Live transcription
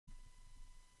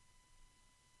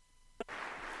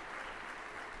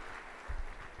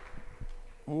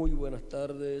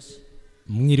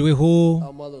Mwiriweho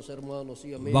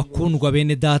bakundwa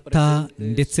bene data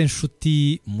ndetse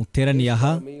nshuti muteraniye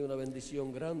aha,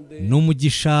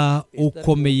 n'umugisha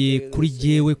ukomeye kuri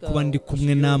jyewe kuba ndi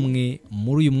kumwe namwe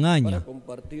muri uyu mwanya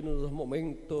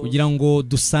kugira ngo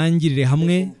dusangirire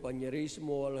hamwe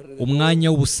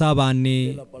umwanya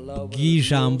w'ubusabane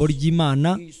bw'ijambo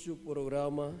ry'Imana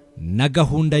na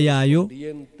gahunda yayo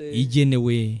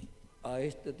igenewe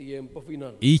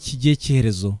iki gihe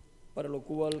cy'iherezo.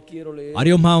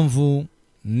 Ariyo mpamvu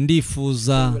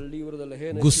ndifuza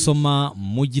gusoma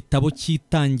mu gitabo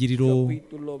cy'Itangiriro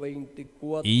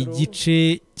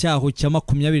igice cyaho cya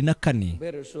 24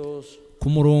 ku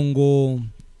murongo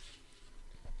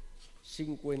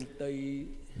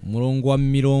wa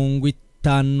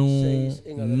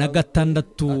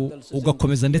 56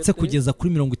 ugakomeza ndetse kugeza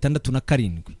kuri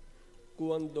 67.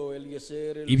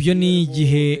 Ibyo ni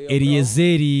igihe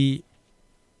Eliyezeri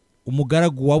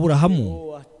umugaragu wa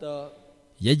Aburahamu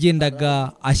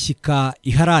yagendaga ashyika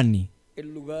i Harani.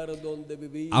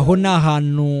 Aho ni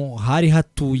ahantu hari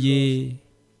hatuye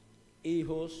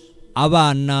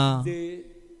abana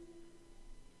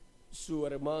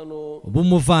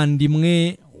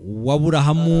b'umuvandimwe wa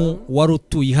Aburahamu wari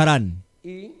utuye i Harani.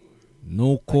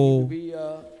 Nuko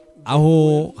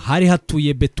aho hari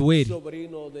hatuye Betuweli,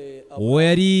 uwo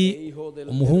yari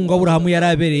umuhungu wa Aburahamu, yari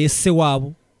abereye se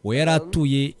wabo, uwo yari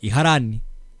atuye i Harani.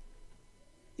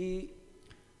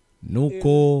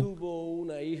 Nuko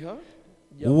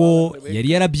uwo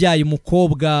yari yarabyaye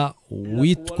umukobwa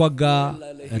witwaga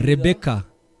Rebeka.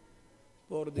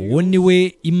 Uwo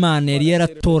niwe Imana yari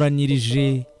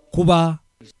yaratoranirije kuba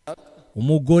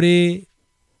umugore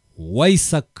wa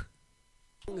Isaka.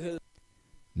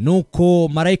 Nuko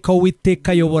marayika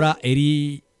w'Uwiteka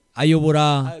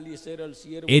ayobora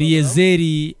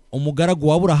Eliyezeri umugaragu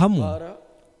wa Aburahamu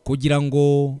kugira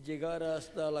ngo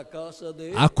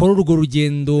akore urwo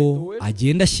rugendo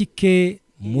agenda ashyike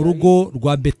mu rugo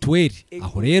rwa Betuweli.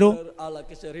 Aho rero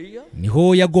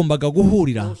niho yagombaga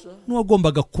guhurira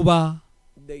n'uwagombaga kuba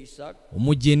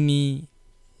umugeni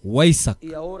wa Isaka.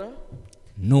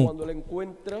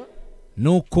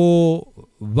 Nuko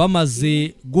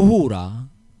bamaze guhura,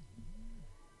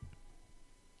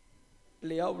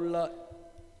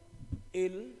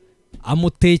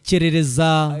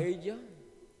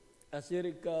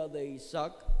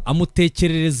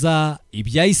 amutekerereza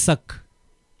ibya Isaka.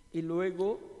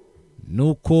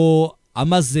 Nuko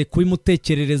amaze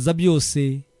kubimutekerereza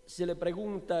byose,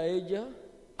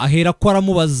 ahera ko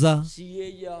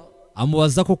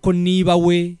amubaza koko niba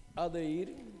we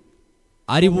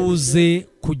ari buze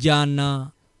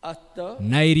kujyana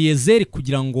na Eliyezeri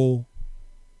kugira ngo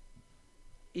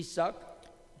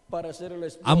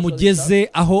amugeze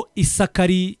aho Isaka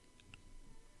ari,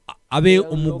 abe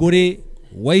umugore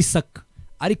wa Isaka.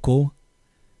 Ariko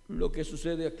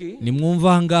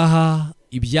nimwumva ahangaha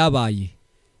ibyabaye.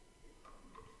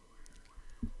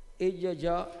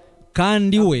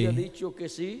 Kandi we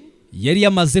yari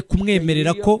yamaze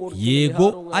kumwemerera ko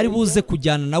yego ari buze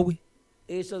kujyana nawe,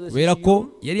 kubera ko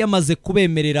yari yamaze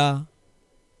kubemerera.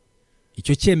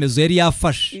 Icyo cyemezo yari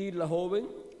yafashe.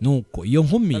 Nuko iyo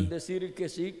nkumi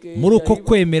muri uko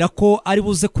kwemera ko ari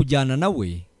buze kujyana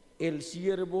nawe,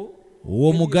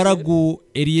 uwo mugaragu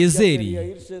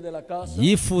Eliyezeri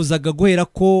yifuzaga guhera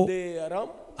ko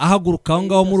ahaguruka aho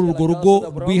ngaho muri urwo rugo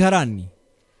rw'i Harani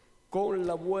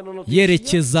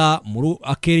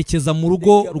akerekeza mu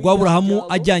rugo rwa Aburahamu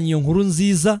ajyanye iyo nkuru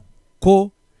nziza ko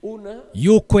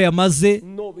yuko yamaze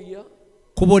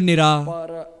kubonera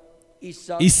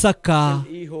Isaka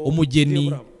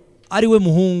umugeni ari we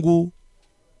muhungu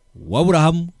wa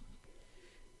Aburahamu.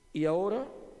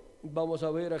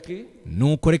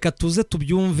 Nuko reka tuze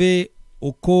tubyumve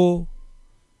uko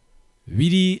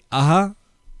biri aha.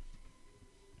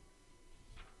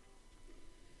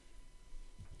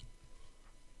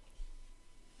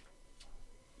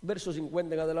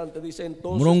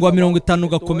 Umurongo wa 50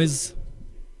 ugakomeza.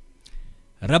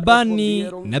 Labani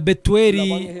na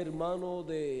Betuweli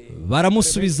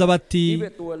baramusubiza bati,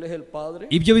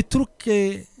 ibyo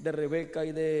bituruke.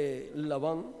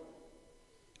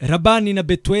 Labani na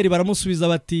Betuweli baramusubiza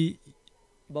bati,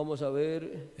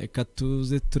 reka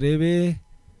tuze turebe.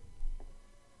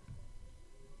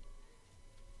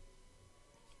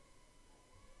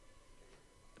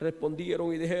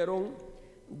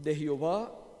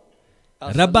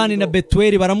 Labani na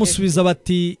Betuweli baramusubiza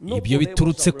bati, ibyo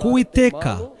biturutse ku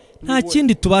Uwiteka, nta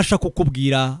kindi tubasha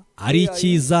kukubwira, ari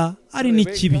icyiza ari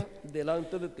n'ikibi.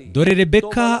 Dore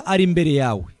Rebeka ari imbere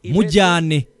yawe,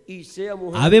 mujyane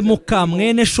abe muka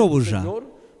mwene shobuja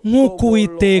nk'uko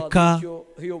Uwiteka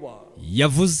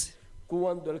yavuze.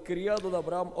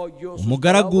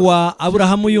 umugaragu wa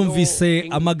Aburahamu yumvise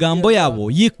amagambo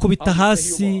yabo, yikubita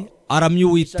hasi aramya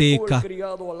Uwiteka.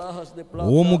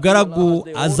 Uwo mugaragu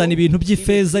azana ibintu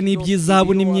by'ifeza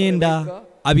n'iby'izahabu n'imyenda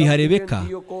abiha Rebeka,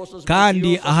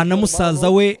 kandi aha na musaza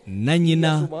we na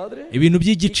nyina ibintu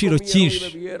by'igiciro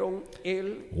cyinshi.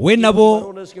 we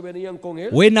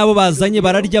nabo bazanye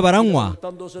bararya baranywa,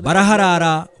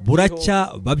 baraharara. Buracya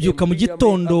babyuka mu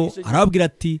gitondo, arababwira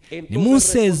ati,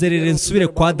 nimunsezerere nsubire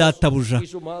kwa databuja.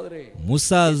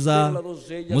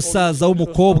 musaza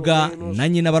w'umukobwa na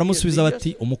nyina baramusubiza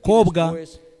bati, umukobwa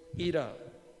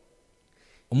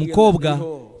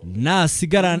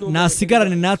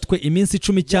nasigarane natwe iminsi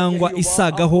 10 cyangwa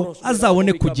isagaho,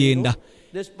 azabone kugenda.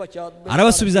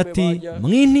 Arabasubiza ati,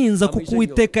 mwintinza kuko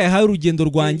Uwiteka yahaye urugendo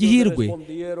rwanjye ihirwe,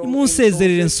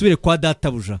 nimunsezerere nsubire kwa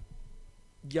databuja.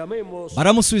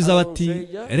 Baramusubiza bati,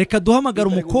 reka duhamagare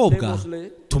umukobwa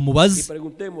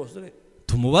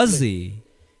tumubaze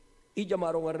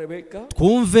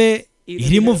twumve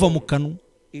irimuva mu kanwa.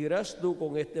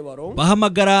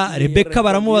 Bahamagara Rebeka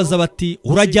baramubaza bati,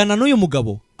 urajyana n'uyu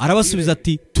mugabo? Arabasubiza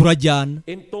ati, turajyana.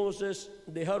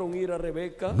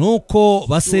 Nuko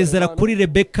basezera kuri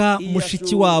Rebeka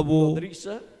mushiki wabo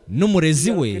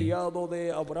n'umurezi we,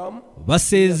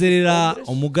 basezerera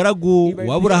umugaragu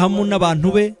wa Aburahamu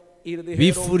n'abantu be,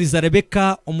 bifuriza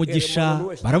Rebeka umugisha.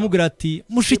 Baramubwira ati,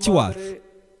 mushiki wacu,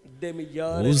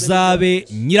 uzabe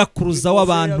nyirakuruza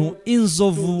w'abantu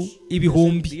inzovu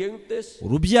ibihumbi,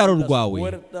 urubyaro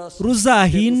rwawe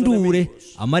ruzahindure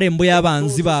amarembo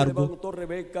y'abanzi barwo.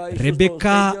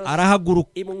 Rebeka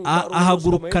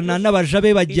ahagurukana n'abaja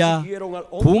be bajya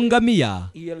ku ngamiya,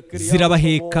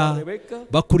 zirabaheka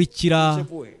bakurikira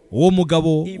uwo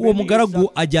mugabo. Uwo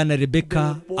mugaragu ajyana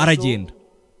Rebeka aragenda.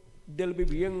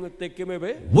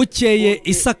 Bukeye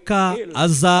Isaka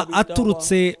aza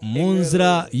aturutse mu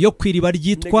nzira yo ku iriba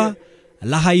ryitwa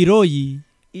Lahayiroyi,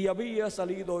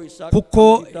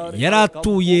 kuko yari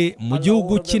atuye mu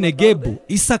gihugu cy'Inegebu.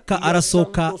 Isaka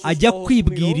arasohoka ajya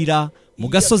kwibwirira mu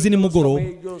gasozi nimugoroba.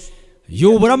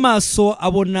 Yubura amaso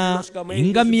abona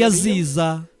ingamiya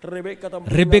ziza.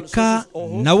 Rebeka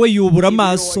nawe yubura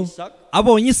amaso,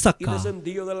 abonye Isaka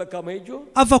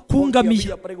ava ku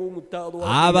ngamiya.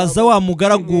 Abaza wa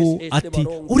mugaragu ati,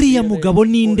 uriya mugabo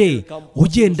ninde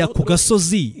ugenda ku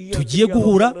gasozi tugiye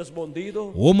guhura?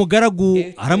 Uwo mugaragu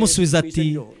aramusubiza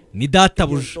ati, ni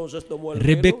databuja.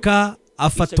 Rebeka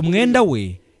afata umwenda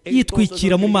we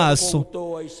yitwikira mu maso.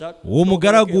 Uwo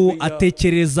mugaragu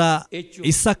atekereza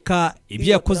Isaka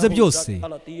ibyo yakoze byose.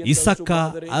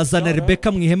 Isaka azana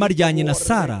Rebeka mu ihema rya nyina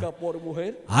Sara,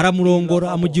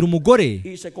 aramurongora, amugira umugore,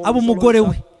 aba umugore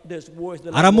we.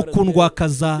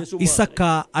 Aramukundwakaza.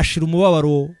 Isaka ashira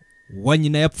umubabaro wa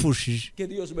nyina yapfushije.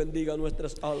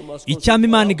 Icyampa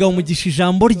Imana igaha umugisha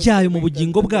ijambo ryayo mu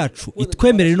bugingo bwacu,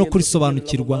 itwemerere no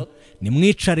kurisobanukirwa.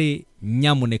 Nimwicare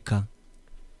nyamuneka.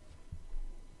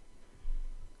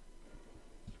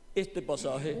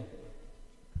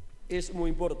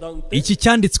 Iki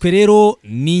cyanditswe rero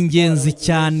ni ingenzi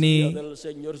cyane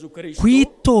ku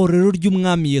itorero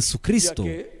ry'Umwami Yesu Kristo,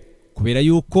 kubera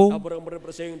yuko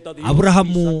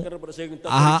Aburahamu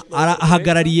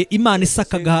ahagarariye Imana,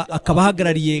 Isaka akaba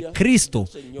ahagarariye Kristo,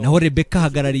 naho Rebeka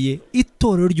ahagarariye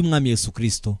itorero ry'Umwami Yesu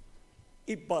Kristo.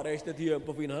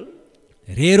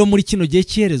 Rero muri kino gihe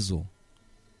cy'iherezo,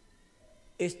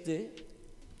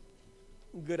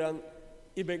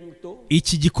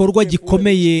 iki gikorwa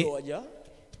gikomeye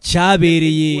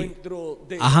cyabereye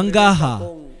ahangaha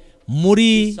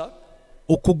muri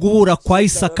uku guhura kwa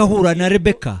Isaka ahura na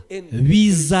Rebeka,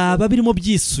 bizaba birimo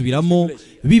byisubiramo,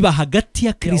 biba hagati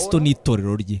ya Kristo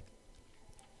n'itorero rye.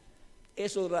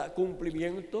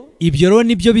 Ibyo rero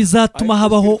nibyo bizatuma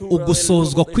habaho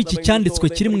ugusozwa kw'iki cyanditswe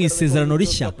kiri mu isezerano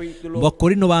rishya mu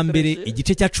Bakorinto ba mbere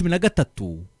igice cya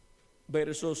 13.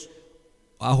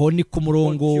 Aho ni ku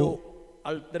murongo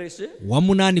wa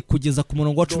 8 kugeza ku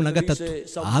murongo wa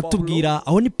 13. Ahatubwira,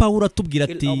 aho ni Pawulo atubwira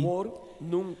ati,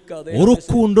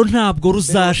 urukundo ntabwo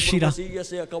ruzashira,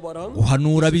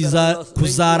 guhanura biza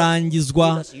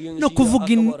kuzarangizwa,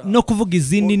 no kuvuga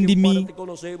izindi ndimi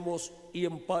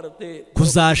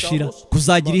kuzashira,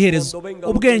 kuzagira iherezo.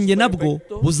 Ubwenge nabwo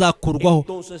buzakurwaho,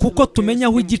 kuko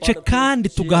tumenyaho igice kandi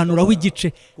tugahanuraho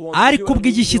igice, ariko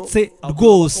ubw'igishyitse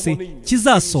rwose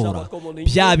kizasohora.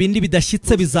 Bya bindi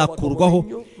bidashyitse bizakurwaho.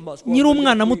 Nyiri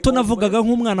umwana muto navugaga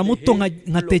nk'umwana muto,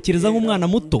 nkatekereza nk'umwana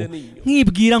muto,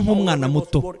 nkibwira nk'umwana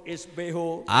muto,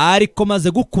 ariko maze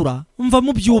gukura mva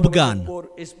mu by'ubwana.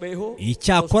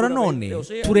 Icyakora none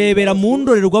turebera mu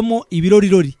ndorerwamo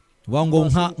ibirorirori, ngo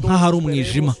nk'ahari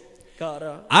umwijima.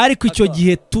 ariko icyo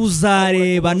gihe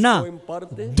tuzarebana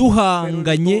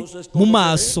duhanganye mu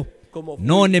maso.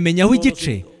 None menyaho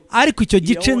igice, ariko icyo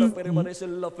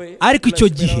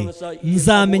gihe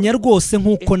nzamenya rwose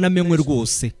nk'uko namenywe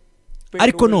rwose.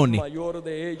 Ariko none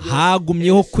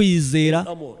hagumyeho kwizera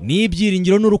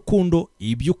n'ibyiringiro n'urukundo,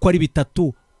 ibyo uko ari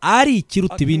bitatu, ari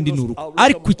ikiruta ibindi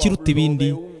ariko ikiruta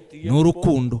ibindi ni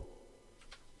urukundo.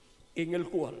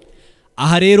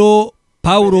 Aha rero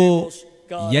Pawulo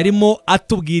yarimo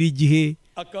atubwira igihe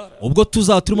ubwo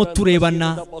tuzaba turimo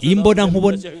turebana imbona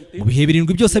nkubone mu bihe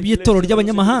birindwi byose by'itorero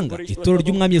ry'abanyamahanga. Itorero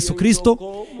ry'umwami Yesu Kristo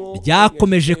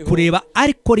ryakomeje kureba,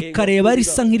 ariko rikareba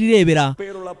risa nk'irirebera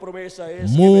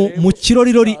mu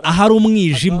kirorirori ahari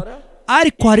umwijima,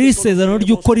 ariko hari isezerano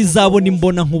ry'uko rizabona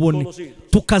imbona nkubone,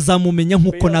 tukazamumenya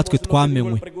nk'uko natwe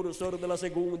twamenywe.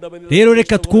 Rero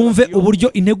reka twumve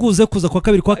uburyo integuza yo kuza kwa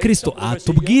kabiri kwa Kristo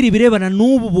atubwira ibirebana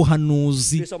n'ubu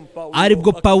buhanuzi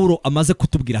aribwo Pawulo amaze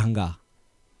kutubwira ahangaha.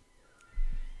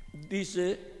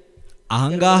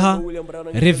 Ahangaha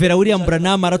Revera William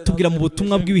Branham aratubwira mu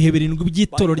butumwa bw'ibihe birindwi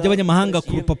by'itorero ry'abanyamahanga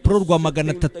ku rupapuro rwa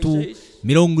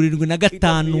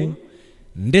 375,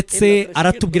 ndetse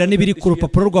aratubwira n'ibiri ku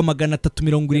rupapuro rwa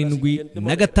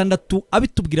 376,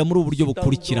 abitubwira muri ubu buryo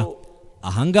bukurikira.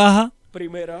 Ahangaha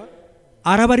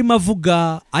araba arimo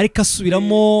avuga, ariko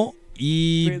asubiramo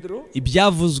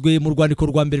ibyavuzwe mu rwandiko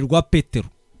rwa mbere rwa Petero.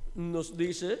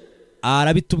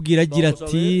 Arabitubwira agira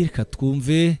ati, reka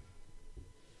twumve: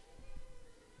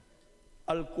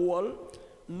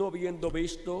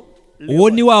 uwo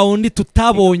ni wa wundi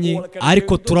tutabonye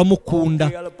ariko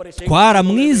turamukunda,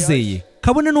 twaramwizeye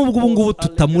kabone n'ubwo ubu ngubu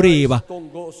tutamureba,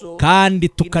 kandi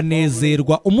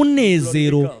tukanezerwa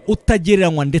umunezero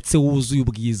utagereranywa ndetse wuzuye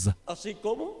ubwiza.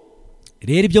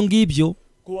 Rero ibyo ngibyo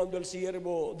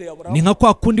ni nka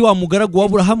kwa kundi wa mugaragu wa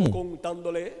Aburahamu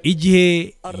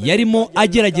igihe yarimo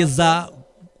agerageza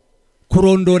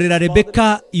kurondorera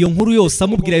Rebeka iyo nkuru yose,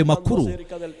 amubwira ayo makuru,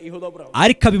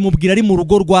 ariko abimubwira ari mu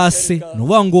rugo rwa se. Ni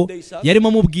ukuvuga ngo yarimo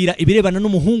amubwira ibirebana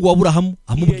n'umuhungu wa Aburahamu,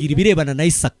 amubwira ibirebana na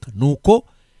Isaka. Nuko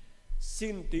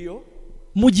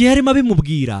mu gihe yarimo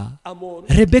abimubwira,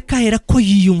 Rebeka ahera ko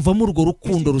yiyumvamo urwo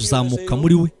rukundo ruzamuka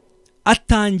muri we,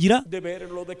 atangira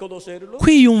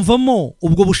kwiyumvamo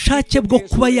ubwo bushake bwo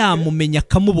kuba yamumenya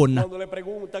akamubona.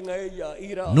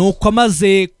 Nuko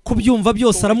amaze kubyumva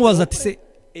byose aramubaza ati se,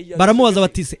 baramubaza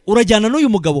bati se, urajyana n'uyu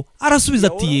mugabo? Arasubiza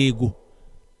ati yego.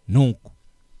 Nuko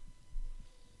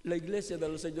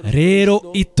rero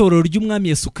itorero ry'umwami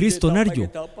Yesu Kristo naryo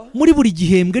muri buri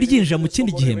gihembwe ryinjira mu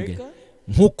kindi gihembwe,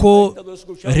 nk'uko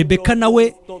Rebeka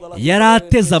nawe yari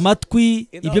ateze amatwi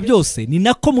ibyo byose, ni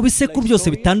nako mu bisekuru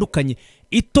byose bitandukanye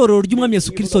itorero ry'umwami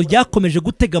Yesu Kristo ryakomeje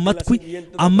gutega amatwi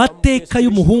amateka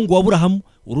y'umuhungu wa Aburahamu,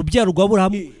 urubyaro rwa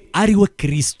Aburahamu, ari we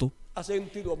Kristo.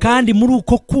 Kandi muri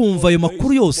uko kumva ayo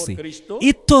makuru yose,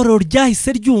 itorero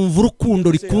ryahise ryumva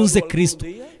urukundo rikunze Kristo,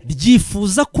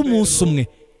 ryifuza ko umunsi umwe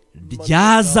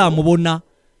ryazamubona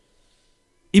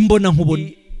imbona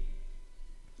nkubone.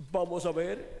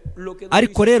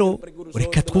 Ariko rero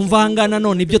reka twumva ahangana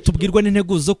none ibyo tubwirwa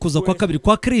n'integuza zo kuza kwa kabiri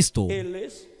kwa Kristo,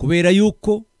 kubera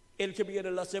yuko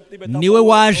niwe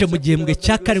waje mu gihembwe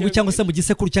cya karindwi cyangwa se mu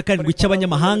gisekuru cya karindwi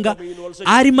cy'abanyamahanga,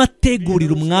 arimo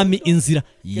ategurira umwami inzira.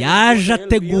 Yaje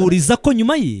ateguriza ko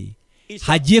nyuma ye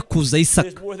hagiye kuza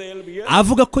Isaka,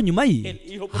 avuga ko nyuma ye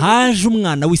haje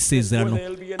umwana w'isezerano,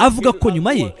 avuga ko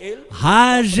nyuma ye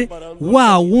haje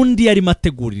wa wundi yarimo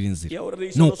ategurira inzira.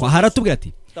 Nuko haratubwira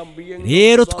ati,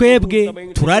 rero twebwe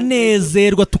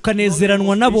turanezerwa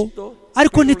tukanezeranwa nabo,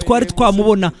 ariko ntitwari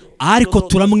twamubona, ariko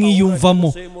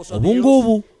turamwiyumvamo. Ubu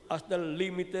ngubu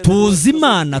tuzi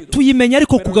Imana, tuyimenya,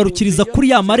 ariko kugarukiriza kuri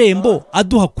ya marembo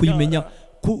aduha kuyimenya,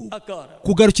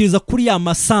 kugarukiriza kuri ya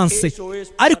masanse,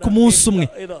 ariko umunsi umwe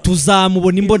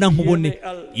tuzamubona imbona nkubone.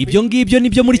 Ibyo ngibyo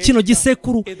nibyo muri kino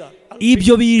gisekuru,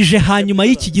 ibyo bije hanyuma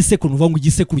y'iki gisekuru. Nuvuga ngo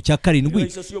igisekuru cya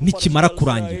karindwi nikimara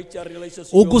kurangira,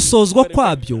 ugusozwa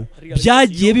kwabyo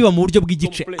byagiye biba mu buryo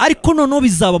bw'igice, ariko noneho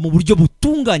bizaba mu buryo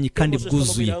butunganye kandi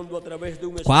bwuzuye.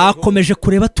 Twakomeje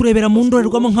kureba turebera mu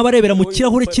ndorerwamo nk'abarebera mu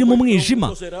kirahure kirimo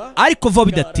umwijima, ariko vuba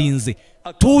bidatinze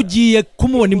tugiye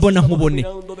kumubona imbona nkubone.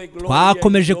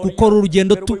 Twakomeje gukora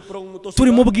urugendo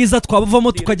turi mu bwiza,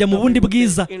 twabuvamo tukajya mu bundi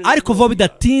bwiza, ariko vuba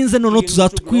bidatinze noneho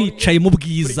tuzatwicaye mu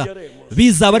bwiza.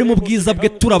 Bizaba ari mu bwiza bwe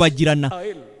turabagirana,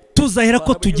 tuzahera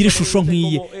ko tugira ishusho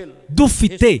nk'iye,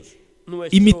 dufite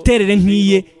imiterere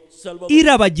nk'iye,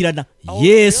 irabagirana.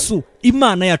 Yesu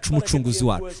Imana yacu, umucunguzi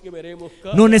wacu.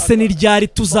 None se ni ryari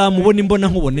tuzamubona imbona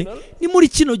nkubone? Ni muri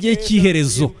kino gihe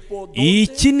cy'iherezo.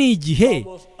 Iki ni igihe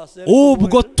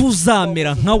ubwo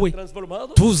tuzamera nkawe,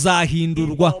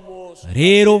 tuzahindurwa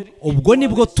rero ubwo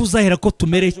nibwo tuzahera ko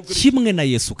tumere kimwe na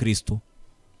Yesu Kristo.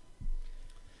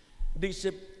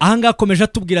 Ahangaha akomeje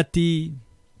atubwira ati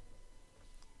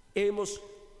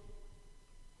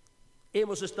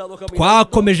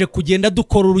twakomeje kugenda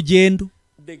dukora urugendo,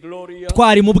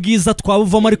 twari mu bwiza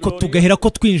twabuvamo ariko tugahera ko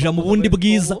twinjira mu bundi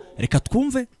bwiza. Reka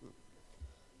twumve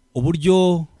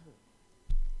uburyo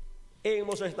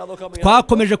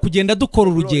twakomeje kugenda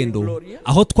dukora urugendo,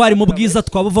 aho twari mu bwiza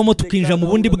twabuvamo tukinjira mu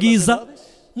bundi bwiza,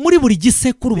 muri buri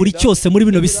gisekuru, buri cyose muri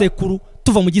bino bisekuru,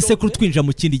 tuva mu gisekuru twinjira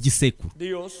mu kindi gisekuru.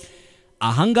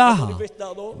 Ahangaha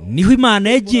niho Imana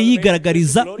yagiye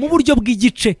yigaragariza mu buryo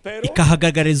bw'igice,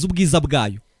 ikahagaragariza ubwiza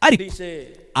bwayo. Ariko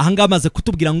ahangaha amaze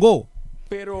kutubwira ngo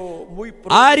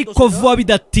ariko vuba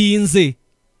bidatinze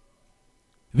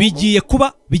bigiye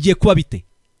kuba bite?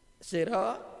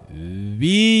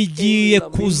 Bigiye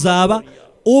kuzaba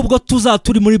ubwo tuzaba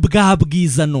turi muri bwa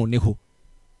bwiza. Noneho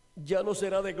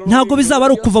ntabwo bizaba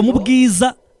ari ukuva mu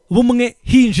bwiza bumwe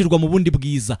hinjirwa mu bundi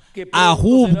bwiza,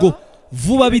 ahubwo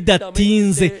vuba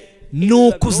bidatinze ni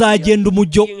ukuzagenda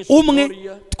umujyo umwe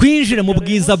twinjire mu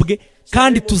bwiza bwe,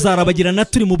 kandi tuzarabagirana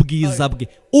turi mu bwiza bwe.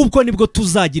 Ubwo nibwo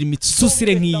tuzagira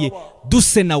imisusire nk'iye,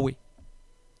 duse nawe.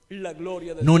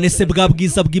 None se bwa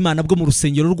bwiza bw'Imana bwo mu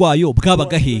rusengero rwayo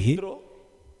bwabaga hehe?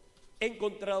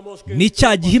 Ni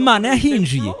cya gihe Imana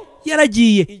yahinjiye,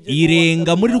 yaragiye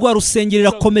irenga muri rwa rusengero,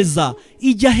 irakomeza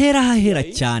ijya ahera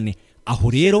cyane. Aho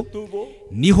rero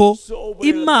niho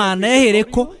Imana yahereye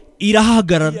ko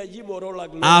irahagarara.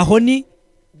 Aho ni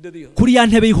kuri ya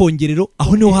ntebe y'ihongerero,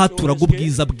 aho niho haturaga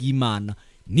ubwiza bw'Imana.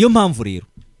 Niyo mpamvu rero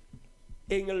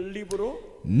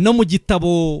no mu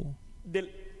gitabo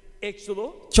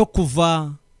cyo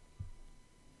kuva,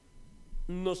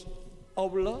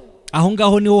 aho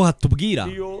ngaho niho hatubwira,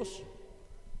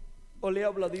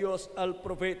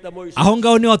 aho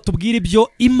ngaho niho hatubwira ibyo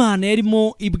Imana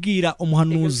yarimo ibwira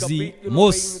umuhanuzi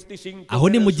Mose. Aho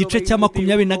ni mu gice cya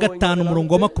 25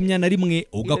 umurongo wa 21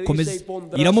 ugakomeza,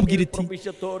 iramubwira iti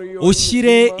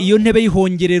ushyire iyo ntebe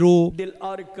y'ihongerero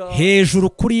hejuru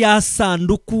kuri ya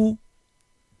sanduku,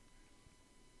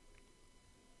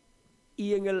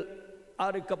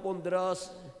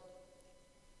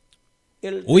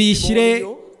 uyishyire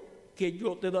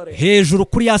hejuru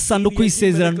kuri ya sanduku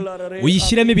y'isezerano,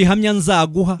 uyishyiremo ibihamya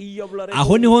nzaguha.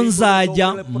 Aho niho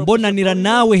nzajya mbonanira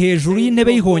nawe hejuru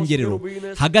y'intebe y'ihongerero,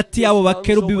 hagati y'abo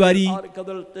bakerubi bari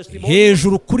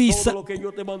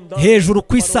hejuru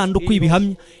ku isanduku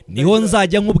y'ibihamya, niho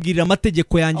nzajya nkubwirira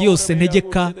amategeko yanjye yose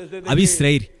ntegeka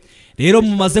Abisirayeli. Rero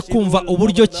mumaze kumva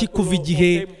uburyo ki kuva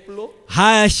igihe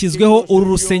hashyizweho uru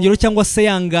rusengero cyangwa se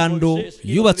ya ngando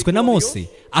yubatswe na Mose,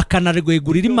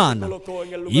 akanarwegurira Imana.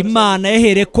 Imana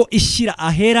yahereye ko ishyira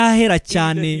ahera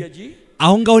cyane.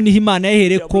 Aho ngaho niho Imana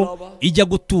yahereye ko ijya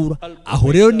gutura.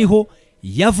 Aho rero niho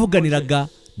yavuganiraga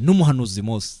n'umuhanuzi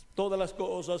Mose.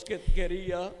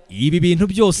 Ibi bintu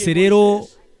byose rero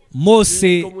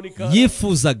Mose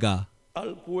yifuzaga,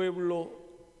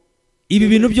 ibi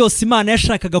bintu byose Imana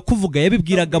yashakaga kuvuga,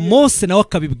 yabibwiraga Mose nawe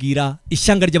akabibwira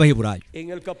ishyanga ry'Abaheburayo.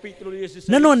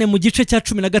 Nanone mu gice cya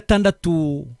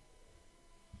 16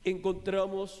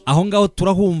 aho ngaho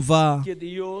turahumva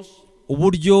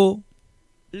uburyo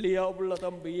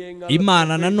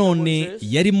Imana nanone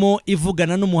yarimo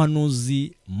ivugana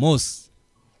n'umuhanuzi Mose.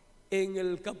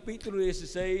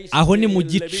 Aho ni mu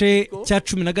gice cya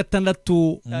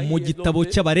 16 mu gitabo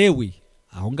cy'Abalewi.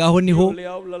 Aho ngaho niho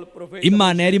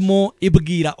Imana yarimo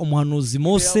ibwira umuhanuzi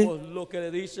Mose.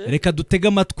 Reka dutege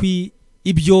amatwi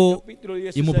ibyo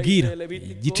imubwira.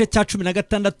 Igice cya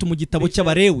 16 mu gitabo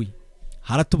cy'Abalewi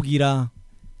haratubwira,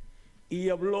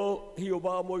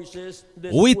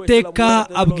 Uwiteka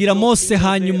abwira Mose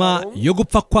hanyuma yo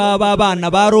gupfa kw'aba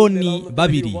bana ba Aroni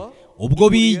babiri, ubwo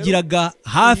bigiraga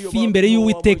hafi y'imbere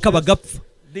y'Uwiteka bagapfa.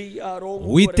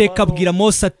 Uwiteka abwira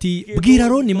Mose ati, bwira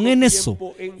Aroni mwene so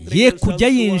ye kujya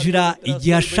yinjira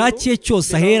igihe ashakiye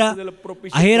cyose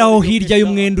aheraho hirya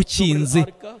y'umwenda ukinze,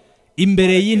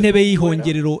 imbere y'intebe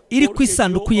y'ihongerero iri ku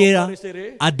isanduku yera,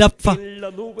 adapfa,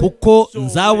 kuko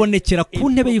nzabonekera ku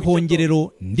ntebe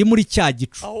y'ihongerero ndi muri cya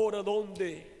gicu.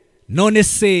 None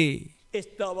se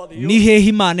ni hehe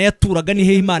Imana yaturaga? Ni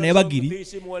hehe Imana yabaga iri?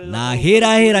 Ni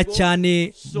ahera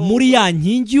cyane muri ya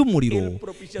nkingi y'umuriro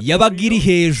yabaga iri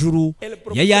hejuru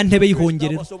ya ntebe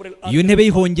y'ihongerero. Iyo ntebe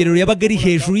y'ihongerero yabaga iri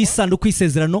hejuru y'isanduku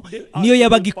y'isezerano, niyo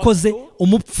yabaga ikoze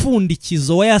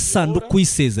umupfundikizo wa ya sanduku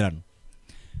y'isezerano.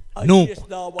 Nuko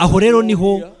aho rero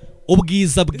niho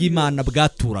ubwiza bw'Imana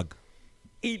bwaturaga.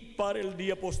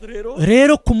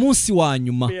 rero ku munsi wa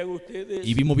nyuma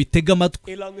ibi mu bitega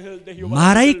amatwi,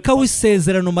 marayika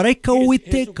w'isezerano, marayika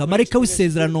w'Uwiteka, marayika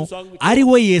w'isezerano ari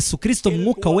we Yesu Kristo mu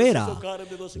mwuka wera,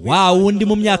 wa wundi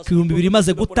mu myaka 2000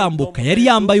 imaze gutambuka yari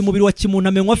yambaye umubiri wa kimuntu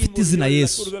amenywa afite izina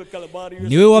Yesu,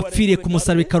 niwe wapfiriye ku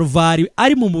musaraba i Karuvari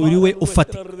ari mu mubiri we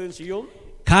ufatika,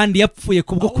 kandi yapfuye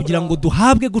kubwo kugira ngo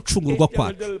duhabwe gucungurwa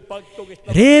kwacu.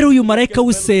 Rero uyu marayika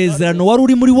w'isezerano wari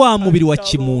uri muri wa mubiri wa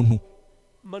kimuntu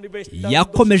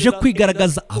yakomeje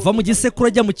kwigaragaza ava mu gisekuru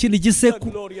ajya mu kindi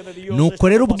gisekuru. Nuko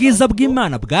rero ubwiza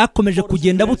bw'Imana bwakomeje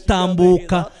kugenda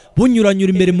butambuka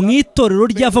bunyuranyura imbere mu itorero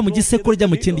ryava mu gisekuru ajya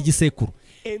mu kindi gisekuru.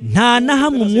 Nta na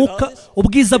hamwe umwuka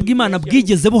ubwiza bw'Imana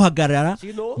bwigeze buhagarara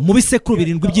mu bisekuru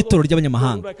 7 by'itorero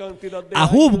ry'abanyamahanga,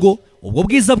 ahubwo ubwo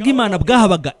bwiza bw'Imana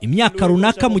bwahabaga imyaka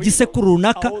runaka mu gisekuru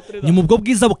runaka, nyuma ubwo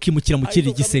bwiza bukimukira mu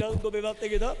kindi gisekuru.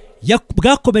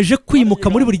 Bwakomeje kwimuka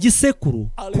muri buri gisekuru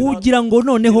kugira ngo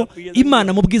noneho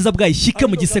Imana mu bwiza bwayo ishyike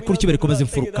mu gisekuru cy'Ibere komeza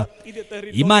imfuruka.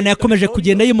 Imana yakomeje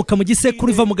kugenda yimuka mu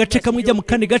gisekuru, iva mu gace kamwe ijya mu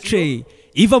kandi gace,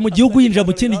 iva mu gihugu yinjira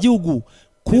mu kindi gihugu,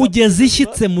 kugeza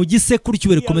ishyitse mu gisekuru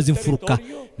cy'Ibere komeza imfuruka,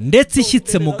 ndetse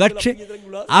ishyitse mu gace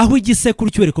aho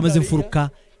igisekuru cy'Ibere komeza imfuruka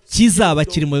kizaba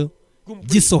kirimo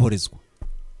gisohorezwa.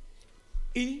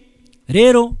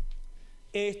 Rero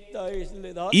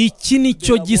iki ni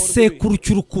cyo gisekuru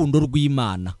cy'urukundo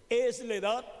rw'Imana,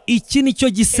 iki ni cyo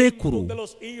gisekuru.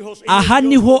 Aha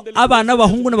niho abana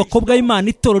b'abahungu n'abakobwa b'Imana,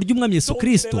 itorero ry'Umwami Yesu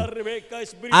Kristo,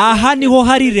 aha niho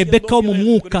hari Rebeka wo mu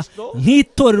mwuka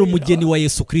nk'itorero umugeni wa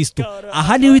Yesu Kristo.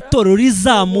 Aha niho itorero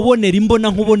rizamubonera imbona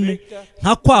nkubone,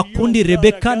 nka kwa kundi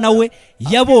Rebeka nawe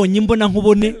yabonye imbona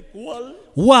nkubone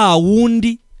wa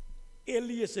wundi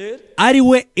ari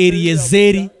we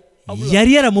Eliyezeri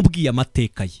yari yaramubwiye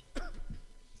amateka ye.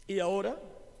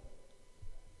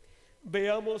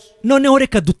 Noneho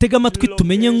reka dutega amatwi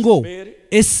tumenye ngo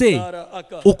ese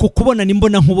uku kubona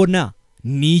n'imbona nkubona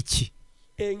ni iki?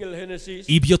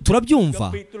 Ibyo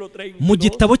turabyumva mu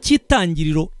gitabo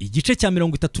cy'Itangiriro igice cya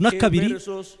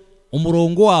 32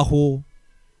 umurongo waho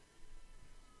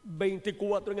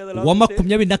wa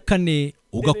 24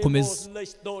 ugakomeza.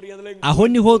 Aho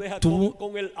niho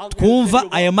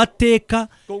twumva aya mateka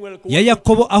ya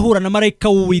Yakobo ahura na marayika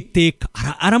w'Uwiteka,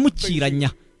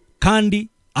 aramukiranya kandi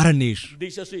aranesha.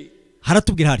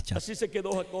 Haratubwira hatya,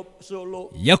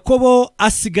 Yakobo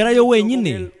asigarayo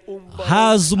wenyine,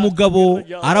 haza umugabo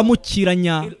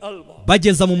aramukiranya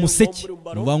bageza mu museke.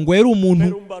 Nuvuga ngo yari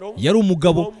umuntu, yari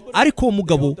umugabo, ariko uwo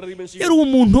mugabo yari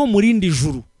umuntu wo mu rindi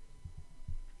juru.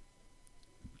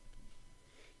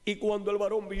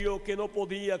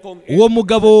 Uwo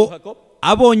mugabo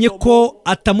abonye ko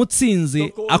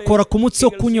atamutsinze, akora ku mutsi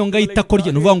wo kunyonga y'itako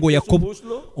rye. Nuvuga ngo Yakobo,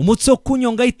 umutsi wo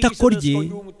kunyonga y'itako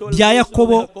rye bya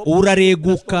Yakobo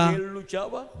urareguka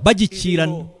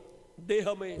bagikirana.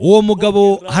 Uwo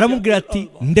mugabo haramubwira ati,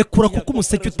 ndekura kuko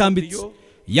umuseke utambitse.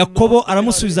 Yakobo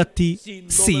aramusubiza ati,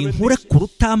 sinkure ku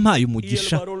utampaye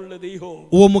umugisha.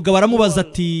 Uwo mugabo aramubaza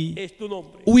ati,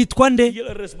 witwa nde?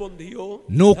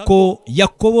 Nuko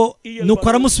Yakobo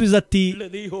aramusubiza ati,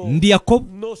 ndi Yakobo.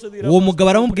 Uwo mugabo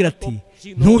aramubwira ati,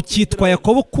 ntukitwa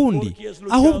Yakobo kundi,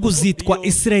 ahubwo uzitwa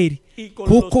Isirayeli,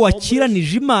 kuko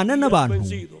wakiranije Imana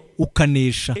n'abantu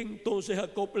ukanesha.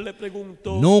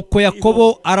 Nuko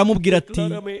Yakobo aramubwira ati,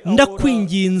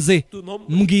 ndakwinginze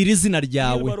mbwira izina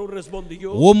ryawe.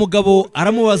 Uwo mugabo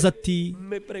aramubaza ati,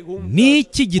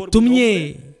 niki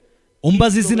gitumye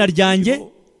umbaza izina ryanjye?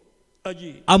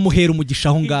 Amuhera umugisha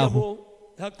aho ngaho.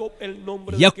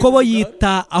 Yakobo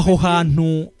yita aho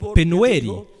hantu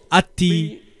Penuweli,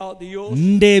 ati,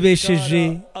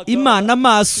 ndebesheje Imana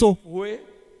amaso,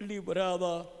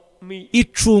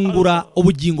 icungura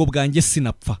ubugingo bwanjye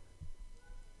sinapfa.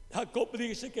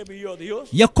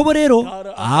 Yakobo rero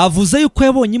avuze yuko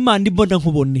yabonye Imana imbona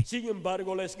nkubone,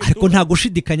 ariko nta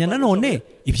gushidikanya nanone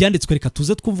ibyanditswe. Reka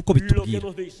tuze twumve uko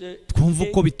bitubwira, twumve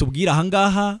uko bitubwira aha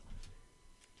ngaha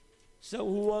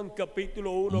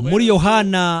muri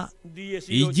Yohana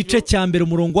igice cya 1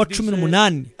 umurongo wa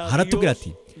 18. Haratubwira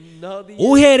ati,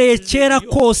 uhereye kera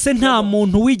kose nta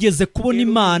muntu wigeze kubona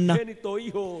Imana,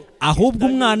 ahubwo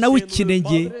umwana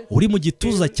w'ikinege uri mu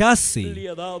gituza cya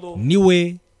se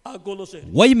niwe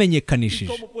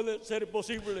wayimenyekanishije.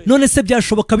 None se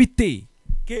byashoboka bite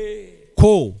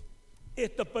ko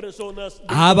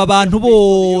aba bantu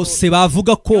bose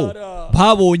bavuga ko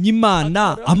babonye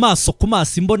Imana amaso ku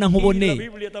maso imbona nkubone,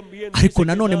 ariko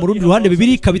nanone mu rundi ruhande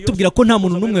Bibiliya ikabitubwira ko nta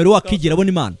muntu n'umwe wakigera abona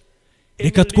Imana?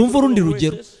 Reka twumve urundi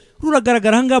rugero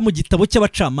ruragaragara aha ngaha mu gitabo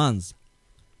cy'Abacamanza.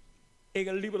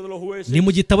 Ni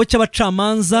mu gitabo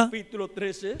cy'Abacamanza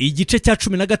igice cya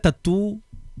 13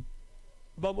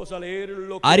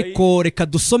 ariko reka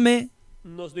dusome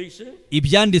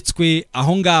ibyanditswe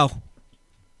aho ngaho.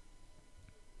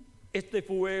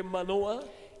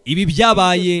 Ibi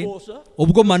byabaye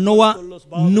ubwo Manowa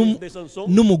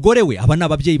n'umugore we, aba ni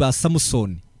ababyeyi ba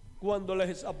Samusoni,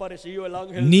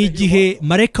 ni igihe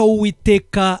marayika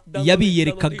w'Uwiteka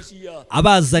yabiyerekaga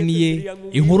abazaniye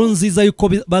inkuru nziza y'uko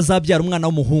bazabyara umwana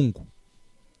w'umuhungu.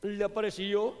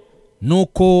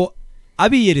 Nuko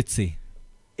abiyeretse,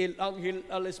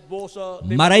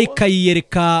 marayika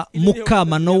yiyereka muka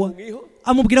Manowa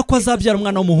amubwira ko azabyara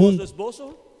umwana w'umuhungu,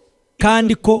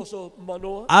 kandi ko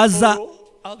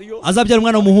azabyara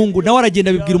umwana w'umuhungu. Nawe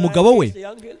aragenda abibwira umugabo we,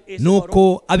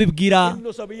 nuko abibwira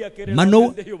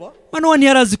Manowa. Manowa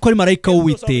ntiyari azi ko ari marayika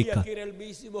w'Uwiteka,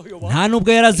 nta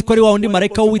nubwo yari azi ko ari wa wundi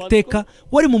marayika w'Uwiteka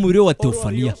wari mu mubiri we wa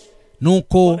Teofaniya.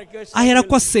 Nuko ahera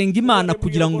ko asenga Imana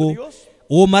kugira ngo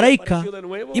uwo marayika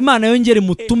Imana yongere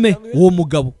mutume uwo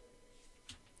mugabo.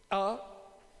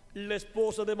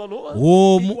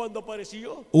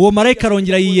 Uwo marayika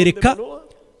arongera yiyereka,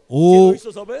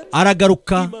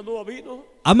 aragaruka,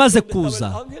 amaze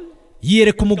kuza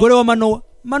yiyereka umugore wa Manowa.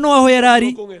 Manowa aho yari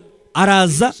ari,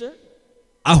 araza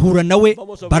ahura nawe,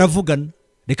 baravugana.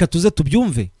 Reka tuze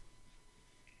tubyumve.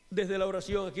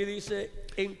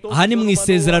 Aha ni mu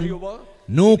isezerano.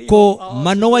 Nuko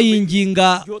Manowa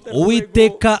yinginga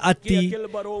Uwiteka ati,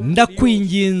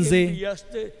 ndakwinginze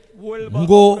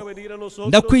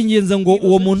ngo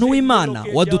uwo muntu w'Imana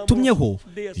wadutumyeho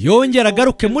yongera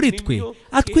agaruke muri twe,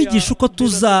 atwigisha uko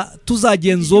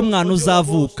tuzagenza uwo mwana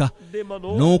uzavuka.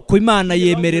 Nuko Imana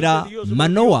yemerera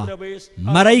Manowa.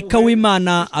 Marayika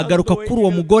w'Imana agaruka kuri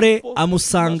uwo mugore,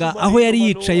 amusanga aho yari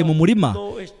yicaye mu murima,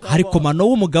 ariko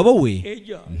Manowa umugabo we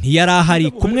ntiyari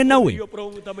ahari kumwe nawe.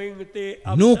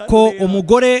 Nuko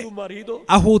umugore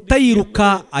ahuta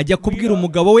yiruka ajya kubwira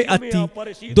umugabo we ati,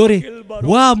 dore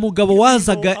wa mugabo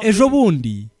wazaga ejo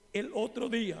bundi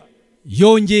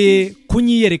yongeye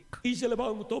kunyiyereka.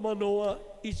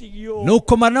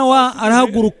 Nuko Manowa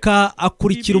arahaguruka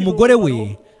akurikira umugore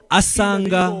we,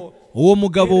 asanga uwo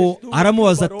mugabo,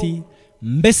 aramubaza ati,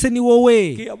 mbese ni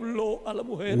wowe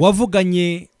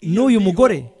wavuganye n'uyu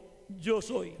mugore?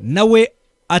 Nawe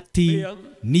ati,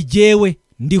 ni jyewe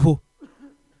ndiho.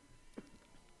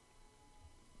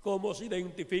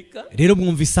 Rero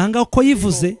mwumvise ahangaho ko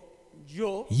yivuze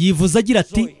agira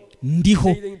ati,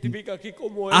 ndiho.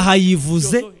 Aha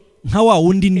yivuze nka wa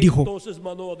wundi ndiho.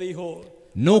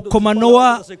 Nuko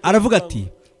Manowa aravuga ati,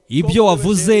 ibyo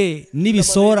wavuze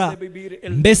nibisohora,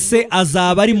 mbese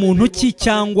azaba ari muntu ki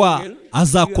cyangwa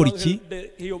azakora iki?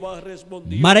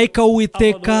 Marayika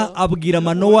w'Uwiteka abwira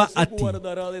Manowa ati,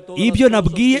 ibyo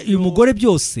nabwiye uyu mugore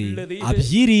byose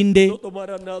abyirinde,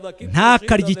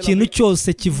 ntakarye ikintu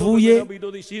cyose kivuye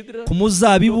ku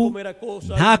muzabibu,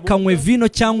 ntakanywe vino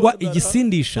cyangwa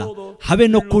igisindisha, habe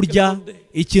no kurya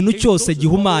ikintu cyose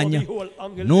gihumanya.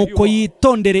 Nuko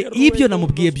yitondere ibyo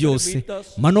namubwiye byose.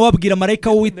 Manowa abwira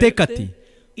marayika w'Uwiteka ati,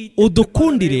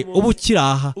 udukundire ubukiri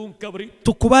aha,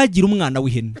 tukubagire umwana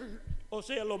w'ihene.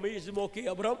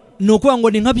 Ni ukuvuga ngo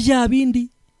ni nka bya bindi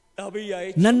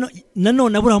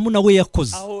nanone Aburahamu nawe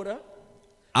yakoze.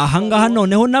 Ahangaha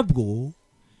noneho nabwo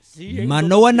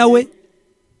Manowa nawe,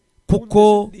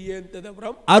 kuko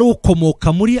ari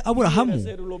ukomoka muri Aburahamu,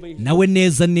 nawe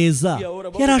neza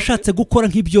yari ashatse gukora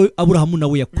nk'ibyo Aburahamu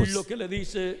nawe yakoze.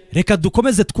 Reka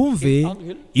dukomeze twumve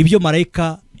ibyo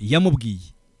marayika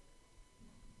yamubwiye.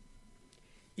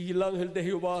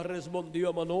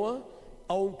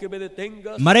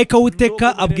 Marayika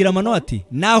w'Uwiteka abwira Manowa ati,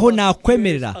 naho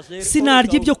nakwemerera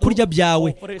sinarya ibyo kurya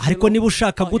byawe, ariko niba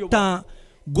ushaka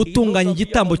gutunganya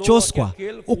igitambo cyoswa,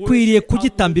 ukwiriye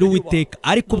kugitambira Uwiteka.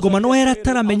 Ariko ubwo Manowa yari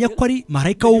ataramenya ko ari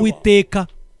marayika w'Uwiteka.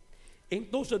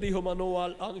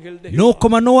 Nuko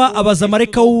Manowa abaza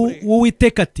marayika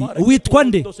w'Uwiteka ati, witwa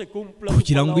nde,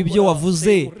 kugira ngo ibyo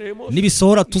wavuze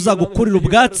nibisohora tuzagukurira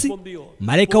ubwatsi?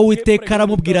 Marayika w'Uwiteka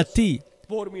aramubwira ati,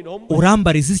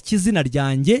 urambariza iki izina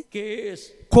ryanjye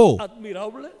ko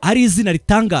ari izina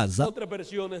ritangaza?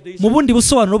 Mu bundi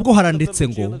busobanuro bwo haranditse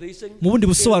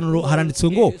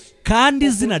ngo, kandi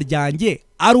izina ryanjye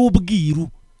ari ubwiru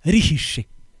rihishe.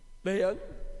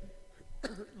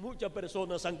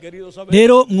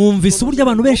 Rero mwumvise uburyo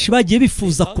abantu benshi bagiye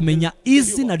bifuza kumenya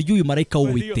izina ry'uyu marayika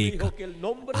w'Uwiteka,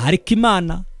 ariko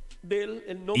Imana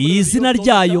izina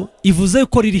ryayo ivuze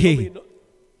ko riri hehe?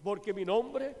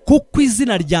 Kuko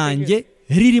izina ryanjye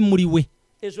riri muri we.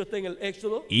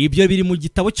 Ibyo biri mu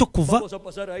gitabo cyo Kuva,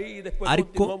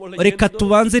 ariko reka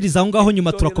tubanzirize aho ngaho,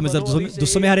 nyuma turakomeza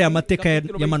dusome hariya amateka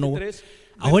ya Manowa.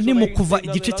 aho ni mu Kuva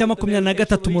igice cya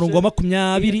 23 umurongo wa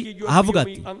 20 ahavuga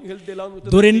ati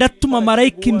dore ndatuma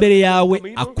marayika imbere yawe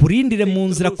akurindire mu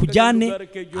nzira kujyane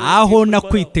aho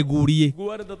nakwiteguriye,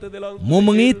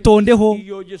 mumwitondeho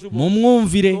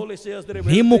mumwumvire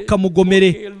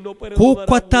ntimukamugomere,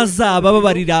 kuko atazaba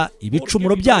ababarira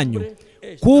ibicumuro byanyu,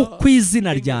 kuko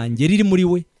izina ryanjye riri muri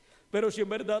we.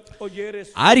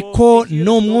 Ariko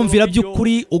numwumvira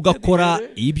by'ukuri ugakora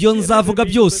ibyo nzavuga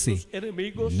byose,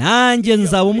 nanjye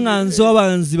nzaba umwanzi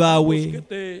w'abanzi bawe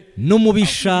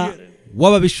n'umubisha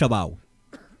w'ababisha bawe.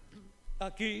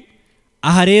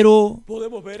 Aha rero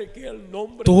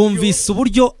tuhumvise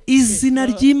uburyo izina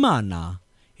ry'Imana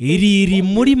riri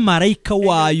muri marayika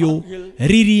wayo,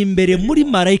 riri imbere muri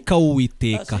marayika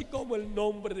w'Uwiteka.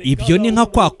 Ibyo ni nka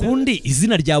kwa kundi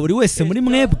izina rya buri wese muri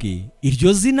mwebwe,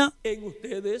 iryo zina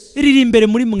riri imbere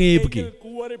muri mwebwe,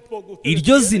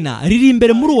 iryo zina riri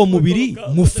imbere muri uwo mubiri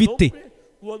mufite,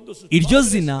 iryo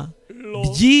zina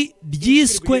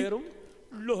ryiswe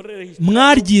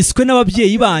mwaryiswe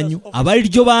n'ababyeyi banyu, aba ari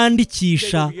ryo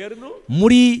bandikisha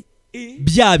muri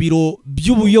bya biro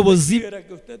by'ubuyobozi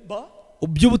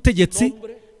by'ubutegetsi,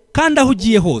 kandi aho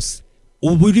ugiye hose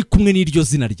uba uri kumwe n'iryo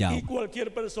zina ryawe.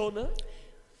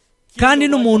 Kandi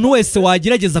n'umuntu wese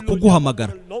wagerageza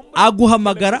kuguhamagara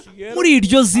aguhamagara muri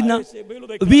iryo zina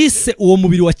bise uwo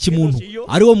mubiri wa kimuntu,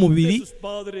 ari wo mubiri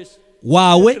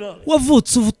wawe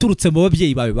wavutse uturutse mu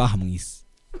babyeyi bawe baha mu isi.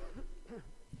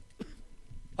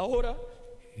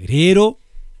 Rero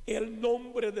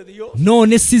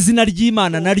none si izina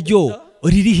ry'Imana naryo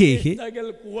riri hehe?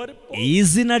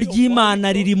 Izina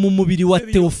ry'Imana riri mu mubiri wa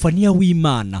teofaniya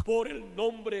w'Imana.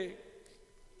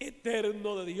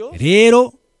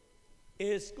 Rero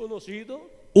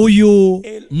uyu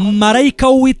marayika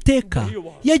w'Uwiteka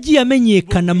yagiye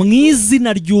amenyekana mu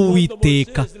izina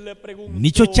ry'Uwiteka.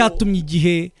 Nicyo cyatumye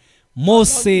igihe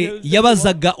Mose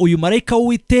yabazaga uyu marayika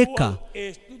w'Uwiteka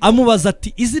amubaza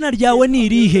ati izina ryawe ni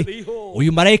irihe,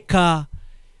 uyu marayika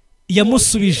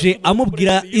yamusubije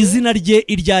amubwira izina rye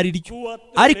iryo ari ryo,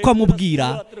 ariko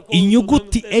amubwira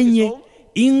inyuguti enye,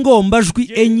 ingombajwi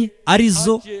enye,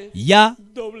 arizo ya,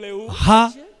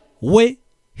 ha, we,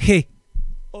 he.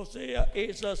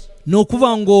 Ni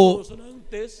ukuvuga ngo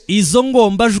izo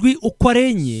ngombajwi uko ari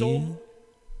enye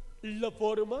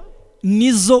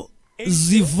nizo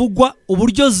zivugwa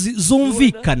uburyo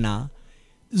zumvikana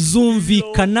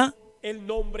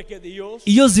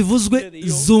iyo zivuzwe,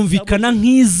 zumvikana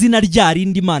nk'izina rya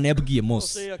rindi Imana yabwiye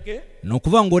Mose. Ni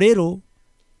ukuvuga ngo rero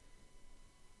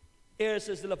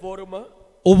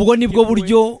ubwo nibwo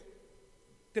buryo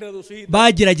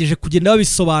bagerageje kugenda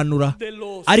babisobanura,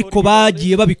 ariko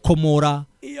bagiye babikomora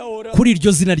kuri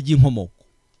iryo zina ry'inkomoko.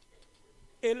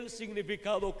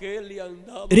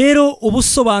 Rero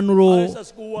ubusobanuro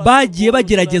bagiye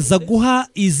bagerageza guha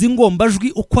izi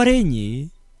ngombajwi uko ari enye,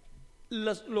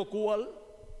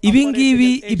 ibi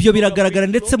ngibi ibyo biragaragara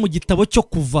ndetse mu gitabo cyo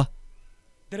Kuva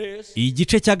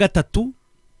igice cya 3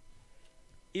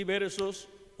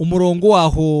 umurongo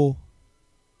waho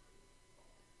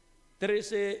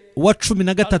wa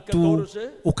 13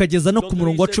 ukageza no ku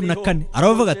murongo wa 14.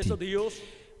 Aravuga ati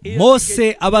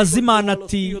Mose abaza Imana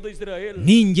ati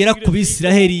ningera ku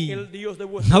Bisiraheli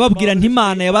nkababwira nti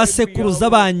Imana y'abasekuruza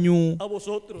banyu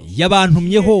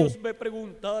yabantumyeho,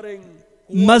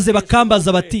 maze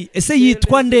bakambaza bati ese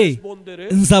yitwa nde,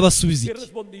 nzabasubiza iki?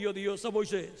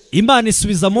 Imana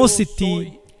isubiza Mose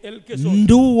iti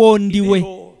ndi uwo ndiwe,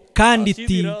 kandi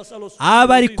iti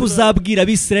aba ari kuzabwira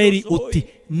Abisiraheli uti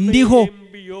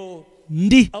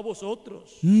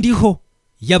ndiho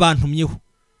yabantumyeho.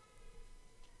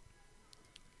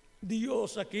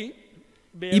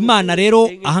 Imana rero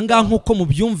ahangaha nk'uko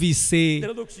mubyumvise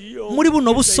muri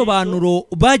buno busobanuro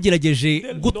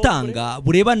bagerageje gutanga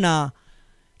burebana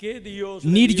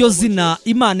n'iryo zina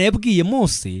Imana yabwiye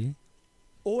Mose,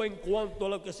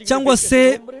 cyangwa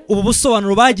se ubu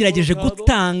busobanuro bagerageje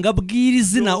gutanga bw'iri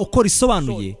zina uko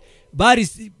risobanuye,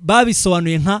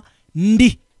 babisobanuye nka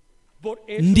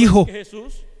ndiho.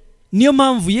 Niyo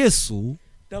mpamvu Yesu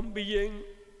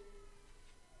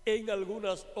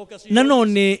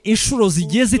nanone inshuro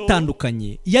zigiye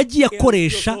zitandukanye yagiye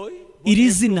akoresha iri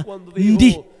zina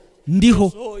ndiho,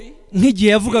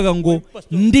 nk'igihe yavugaga ngo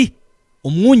ndi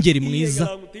umwungeri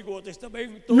mwiza.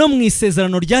 No mu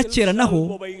isezerano rya kera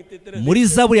naho muri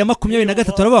Zaburi ya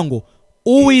 23 aravuga ngo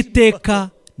Uwiteka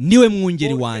niwe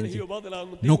mwungeri wanjye.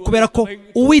 Ni ukubera ko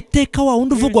Uwiteka wa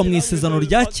wundi uvugwa mu isezerano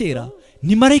rya kera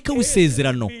ni marayika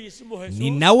w'isezerano,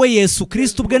 ni nawe Yesu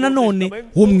Kristo ubwe nanone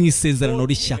wo mu isezerano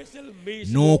rishya.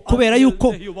 no kubera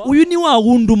yuko uyu ni wa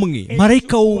wundi umwe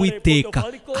marayika w'Uwiteka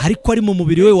ariko ari mu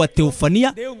mubiri we wa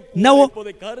teofaniya nawo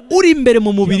uri imbere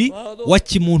mu mubiri wa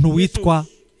kimuntu witwa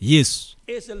Yesu.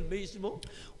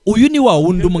 Uyu ni wa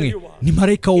wundi umwe ni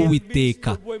marayika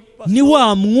w'Uwiteka, ni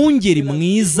wa mwungeri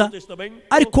mwiza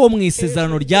ariko wo mu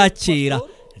isezerano rya kera,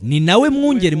 ni nawe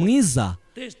mwungeri mwiza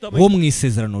wo mu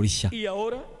isezerano rishya.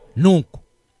 Nuko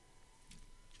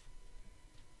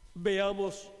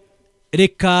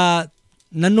reka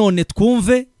nanone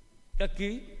twumve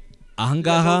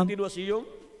ahangaha,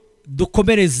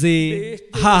 dukomereze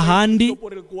hahandi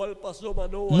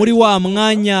muri wa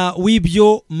mwanya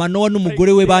w'ibyo Manowa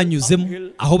n'umugore we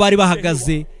banyuzemo, aho bari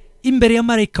bahagaze imbere ya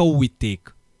marayika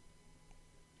w'Uwiteka.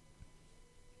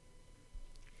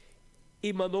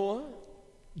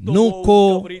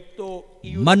 Nuko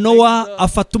Manowa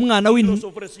afata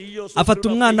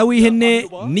umwana w'ihene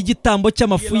n'igitambo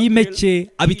cy'amafu y'impeke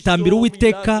abitambira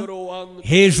Uwiteka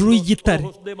hejuru y'igitare.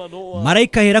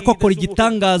 Marayika ahera ko akora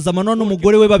igitangaza Manowa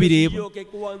n'umugore we babireba.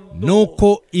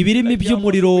 Nuko ibirimi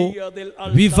by'umuriro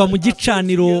biva mu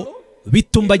gicaniro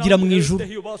bitumbagira mu ijuru.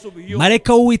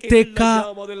 Marayika w'Uwiteka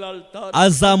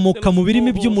azamuka mu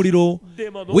birimi by'umuriro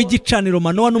w'igicaniro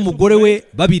Manowa n'umugore we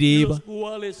babireba.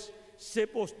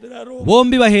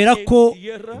 Bombi bahera ko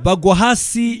bagwa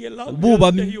hasi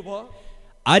bubamye,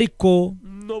 ariko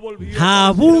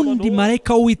nta bundi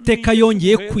marayika w'Uwiteka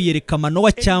yongeye kwiyereka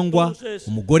Manowa cyangwa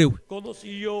umugore we.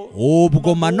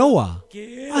 Ubwo Manowa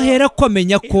ahera ko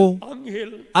amenya ko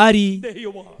ari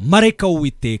marayika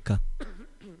w'Uwiteka.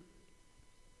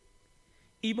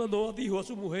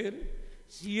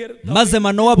 Maze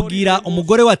Manowa abwira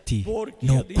umugore we ati,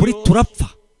 ni ukuri turapfa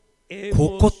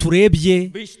kuko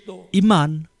turebye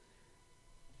Imana.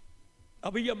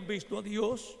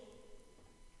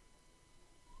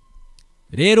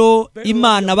 Rero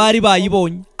Imana bari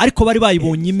bayibonye, ariko bari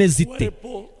bayibonye imeze ite?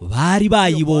 Bari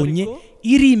bayibonye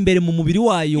iri imbere mu mubiri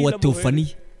wayo wa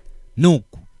teofaniya.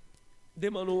 Nuko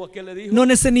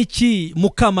none se niki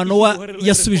muka Manowa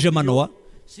yasubije Manowa?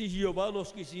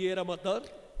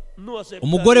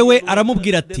 Umugore we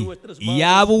aramubwira ati,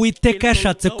 yaba Uwiteka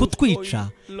yashatse kutwica,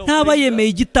 ntaba yemeye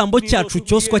igitambo cyacu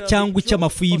cyoswa cyangwa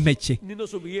icy'amafu y'impeke,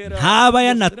 ntaba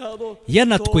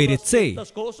yanatweretse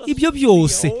ibyo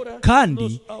byose,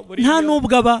 kandi nta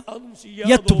n'ubwo aba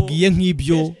yatubwiye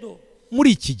nk'ibyo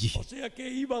muri iki gihe.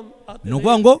 Ni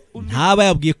ukuvuga ngo ntaba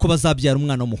yabwiye ko bazabyara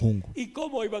umwana w'umuhungu.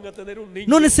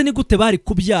 None se ni gute bari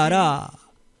kubyara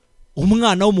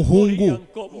umwana w'umuhungu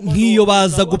nk'iyo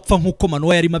baza gupfa nk'uko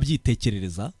Manowa yarimo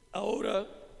abyitekerereza?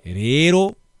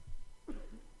 Rero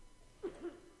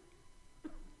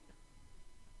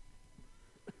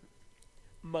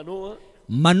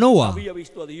Manowa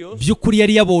by'ukuri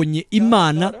yari yabonye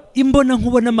Imana imbona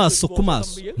nkubona amaso ku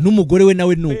maso, n'umugore we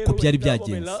nawe nuko byari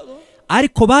byagenze.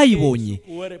 Ariko bayibonye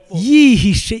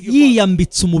yihishe,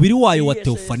 yiyambitse umubiri wayo wa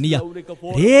teofaniya.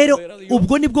 Rero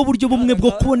ubwo nibwo buryo bumwe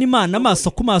bwo kubona Imana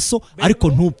amaso ku maso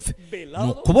ariko ntupfe. Ni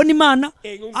ukubona Imana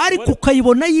ariko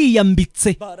ukayibona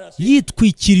yiyambitse,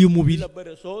 yitwikiriye umubiri.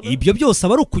 Ibyo byose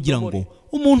aba ari ukugira ngo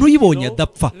umuntu uyibonye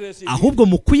adapfa, ahubwo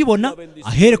mu kuyibona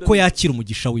ahere ko yakira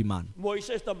umugisha w'Imana.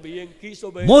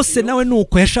 Mose nawe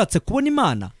nuko yashatse kubona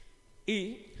Imana.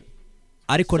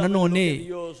 Ariko nanone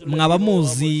mwaba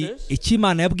muzi icyo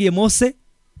Imana yabwiye Mose?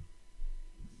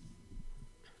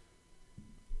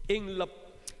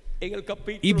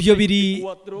 Ibyo biri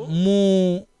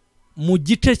mu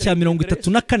gice cya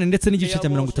 34 ndetse n'igice cya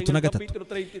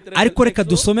 33. Ariko reka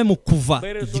dusome mu Kuva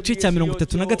igice cya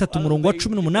 33 umurongo wa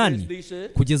 18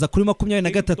 kugeza kuri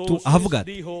 23, ahavuga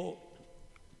ati,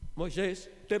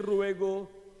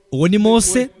 uwo ni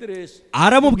Mose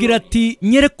aramubwira ati,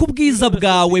 nyereka ubwiza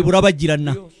bwawe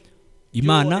burabagirana.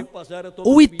 Imana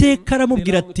Uwiteka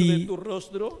aramubwira ati,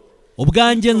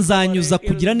 ubwanjye nzanyuza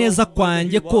kugira neza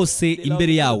kwanjye kose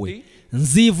imbere yawe,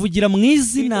 nzivugira mu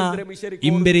izina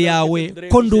imbere yawe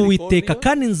ko ndi Uwiteka,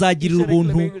 kandi nzagirira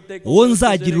ubuntu uwo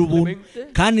nzagirira ubuntu,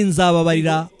 kandi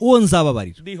nzababarira uwo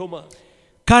nzababarira.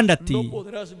 Kandi ati,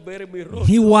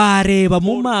 ntiwareba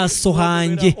mu maso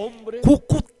hanjye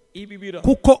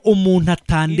kuko umuntu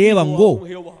atandeba ngo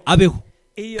abeho.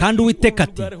 Kandi Uwiteka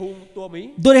ati,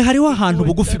 dore hariho ahantu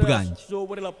bugufi bwanjye,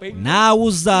 nawe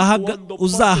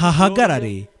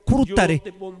uzahahagarare ku rutare,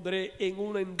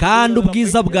 kandi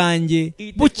ubwiza bwanjye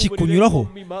bukikunyuraho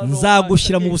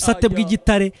nzagushyira mu busate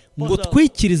bw'igitare, ngo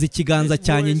twikirize ikiganza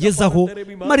cyanjye ngezaho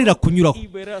marira kunyuraho,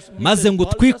 maze ngo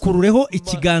twikurureho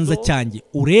ikiganza cyanjye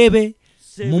urebe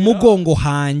mu mugongo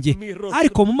hanjye,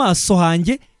 ariko mu maso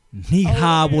hanjye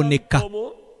ntihaboneka.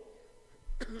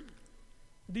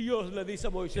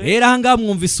 rero aha ngaha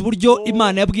mwumvise uburyo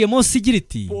Imana yabwiye Mose igira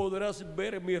iti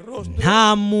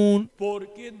nta muntu,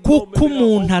 kuko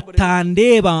umuntu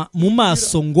atandeba mu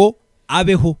maso ngo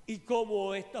abeho.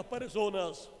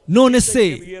 None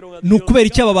se ni ukubera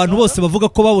iki aba bantu bose bavuga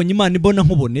ko babonye Imana ibona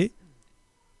nkubone,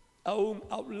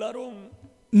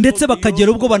 ndetse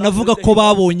bakagera ubwo banavuga ko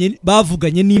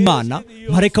bavuganye n'Imana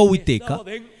marayika w'Uwiteka?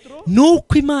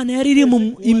 Nuko Imana yari iri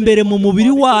imbere mu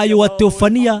mubiri wayo wa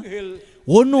teofaniya.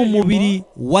 Uwo ni umubiri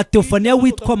wa teofaniya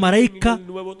witwa marayika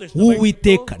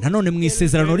w'Uwiteka. Nanone mu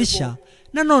isezerano rishya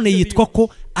nanone yitwa ko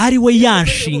ari we ya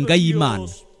nshinga y'Imana.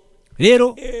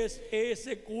 Rero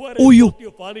uyu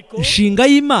nshinga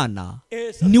y'Imana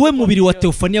niwe mubiri wa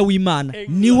teofaniya w'Imana,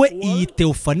 niwe iyi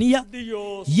teofaniya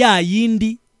ya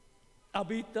yindi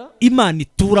Imana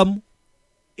ituramo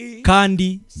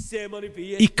kandi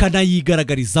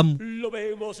ikanayigaragarizamo.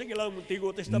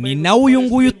 Ni nawe uyu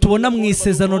nguyu tubona mu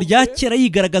isezerano rya kera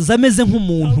yigaragaza ameze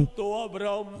nk'umuntu,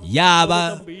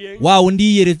 yaba wa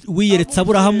wundi wiyeretse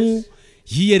Aburahamu,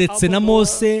 yiyeretse na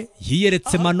Mose,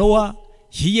 yiyeretse Manowa,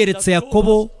 yiyeretse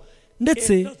Yakobo,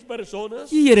 ndetse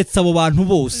yiyeretse abo bantu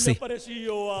bose.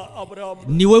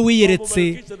 Niwe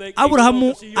wiyeretse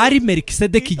Aburahamu ari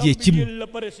Melikisedeki igihe kimwe,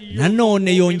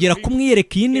 nanone yongera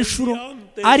kumwiyereka iyindi nshuro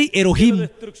ari Elohimu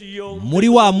muri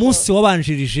wa munsi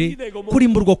wabanjirije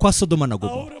kurimburwa kwa Sodoma na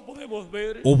Gomora.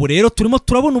 Ubu rero turimo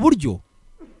turabona uburyo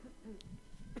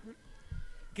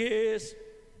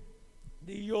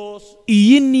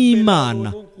iyi ni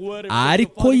Imana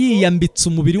ariko yiyambitse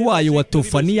umubiri wayo wa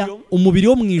teofaniya, umubiri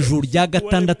wo mu ijuru rya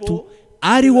gatandatu,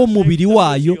 ari wo mubiri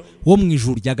wayo wo mu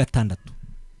ijuru rya gatandatu.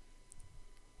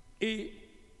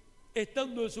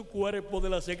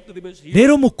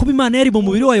 Rero mu kuba Imana yari mu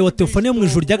mubiri wayo wa teofaniya mu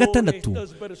ijuru rya gatandatu,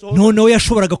 noneho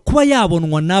yashoboraga kuba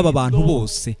yabonwa n'aba bantu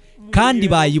bose kandi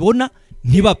bayibona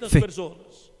ntibapfe.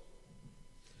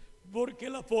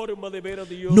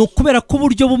 Ni ukubera ko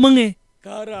uburyo bumwe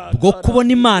bwo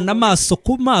kubona Imana amaso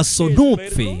ku maso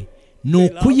ntupfe ni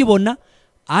ukuyibona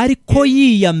ariko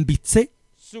yiyambitse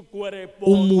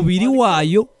umubiri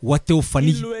wayo wa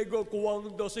teofaniya.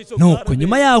 Nuko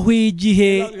nyuma yaho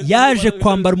igihe yaje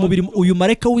kwambara umubiri uyu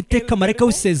marayika w'Uwiteka, marayika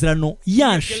w'isezerano,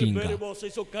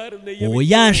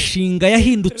 yanshinga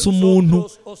yahindutse umuntu,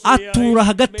 atura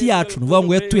hagati yacu. Ni ukuvuga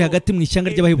ngo yatuye hagati mu ishyanga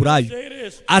ry'Abaheburayo,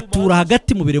 atura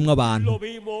hagati mu biremwa abantu.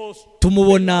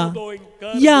 Tumubona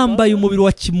yambaye umubiri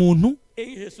wa kimuntu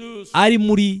ari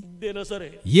muri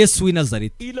Yesu w'i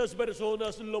Nazareti.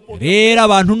 Rero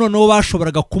abantu noneho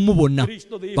bashoboraga kumubona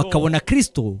bakabona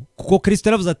Kristo, kuko Kristo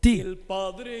yaravuze ati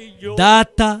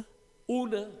data,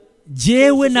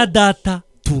 jyewe na data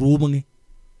turi umwe.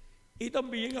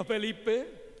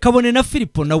 Kabone na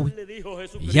Filipo nawe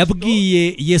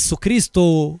yabwiye Yesu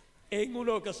Kristo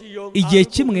igihe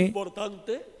kimwe,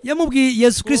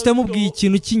 Yesu Kristo yamubwiye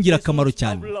ikintu cy'ingirakamaro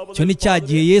cyane. Cyo ni cya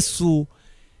gihe Yesu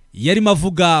yarimo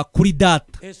avuga kuri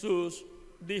data.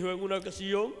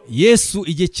 Yesu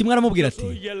igihe kimwe aramubwira ati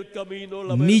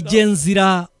nijye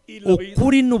nzira,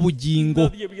 ukuri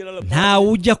n'ubugingo, ntawe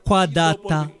ujya kwa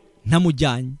data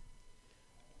ntamujyanye.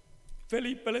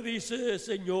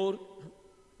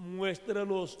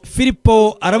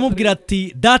 Filipo aramubwira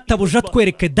ati data buja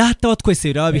twereke, data wa twese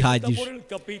biraba bihagije.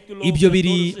 Ibyo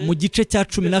biri mu gice cya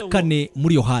 14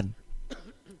 muri Yohana.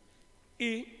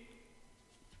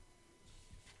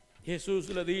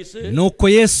 Nuko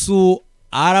Yesu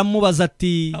aramubaza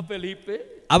ati,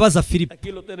 abaza Filipo,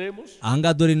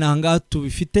 ahangaha dore n'ahangaha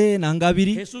tubifite, n'ahangaha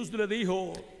biri.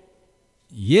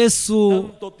 Yesu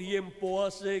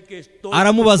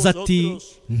aramubaza ati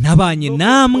nabanye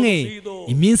namwe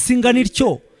iminsi ingana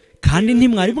ityo, kandi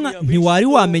ntiwari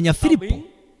wamenya Filipo?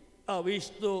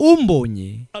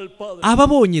 Umbonye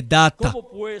ababonye data.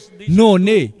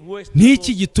 None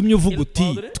n'iki gitumye uvuga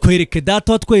uti twereke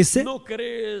data wa twese?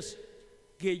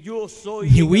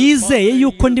 Ntiwizeye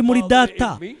yuko ndi muri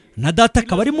data na data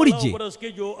akaba ari muri jye?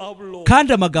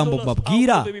 Kandi amagambo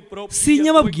mbabwira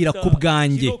sinyababwira ku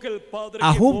bwanjye,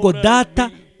 ahubwo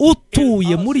data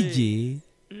utuye muri jye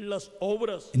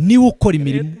niwe ukora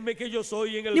imirimo.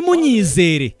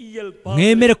 Nimunyizere,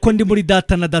 mwemere ko ndi muri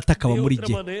data na data akaba muri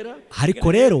jye.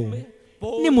 Ariko rero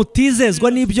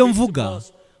nimutizezwa n'ibyo mvuga,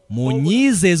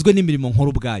 munyizezwe n'imirimo nkora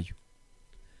ubwayo.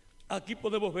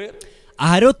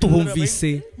 Aha rero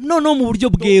tuhumvise noneho mu buryo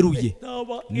bweruye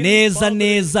neza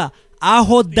neza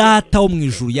aho data wo mu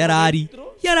ijuru yari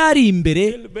ari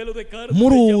imbere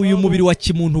muri uyu mubiri wa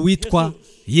kimuntu witwa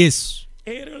Yesu.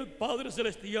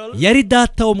 Yari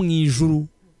data wo mu ijuru,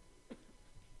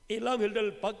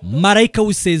 marayika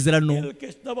w'isezerano,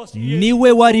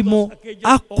 niwe warimo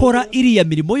akora iriya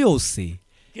mirimo yose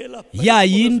ya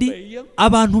yindi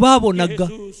abantu babonaga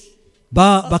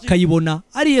bakayibona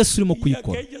ari Yesu urimo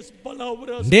kuyikora,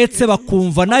 ndetse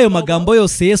bakumva n'ayo magambo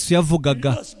yose Yesu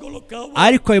yavugaga,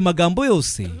 ariko ayo magambo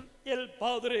yose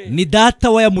ni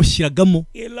Data wayamushyiragamo,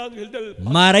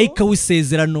 marayika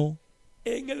w'isezerano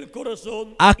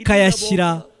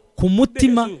akayashyira ku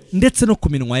mutima ndetse no ku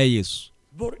minwa ya Yesu.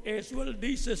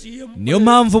 Niyo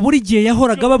mpamvu buri gihe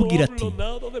yahoraga ababwira ati,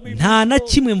 nta na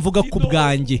kimwe mvuga ku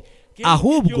bwanjye,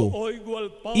 ahubwo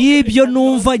ibyo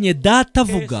numvanye Data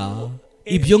avuga,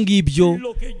 ibyo ngibyo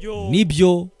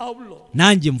nibyo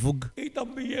nanjye mvuga.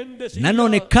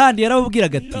 Nanone kandi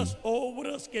yarababwiraga ati,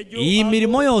 iyi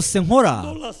mirimo yose nkora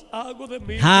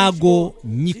ntago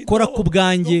nyikora ku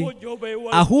bwanjye,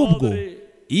 ahubwo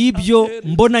ibyo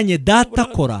mbonanye Data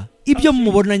akora, ibyo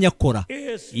mubonanye akora,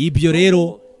 ibyo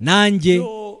rero nanjye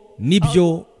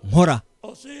nibyo nkora.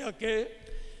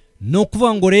 Ni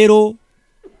ukuvuga ngo rero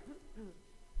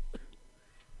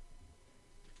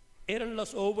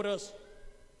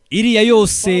iriya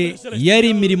yose yari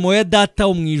imirimo ya Data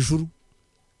wo mu ijuru,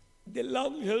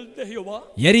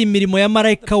 yari imirimo ya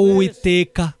marayika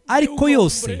w'Uwiteka, ariko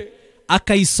yose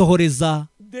akayisohoreza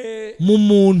mu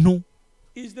muntu,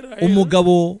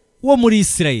 umugabo wo muri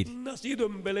Isirayeli.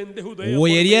 Uwo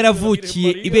yari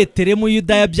yaravukiye i Betelehemu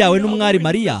Yudaya, yabyawe n'umwari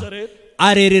Mariya,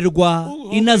 arererwa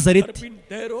i Nazareti.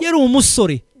 Yari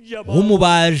umusore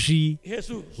w'umubaji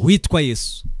witwa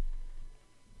Yesu.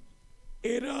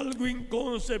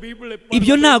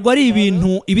 Ibyo ntabwo ari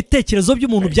ibitekerezo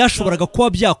by'umuntu byashoboraga kuba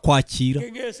byakwakira,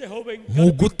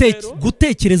 mu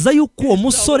gutekereza yuko uwo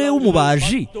musore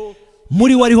w'umubaji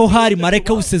muri we ariho hari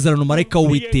marayika w'isezerano, marayika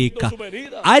w'Uwiteka,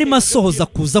 arimo asohoza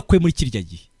kuza kwe muri kirya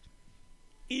gihe.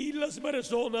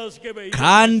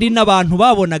 Kandi n'abantu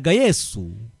babonaga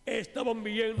Yesu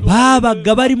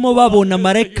babaga barimo babona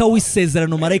marayika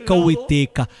w'isezerano, marayika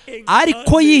w'Uwiteka,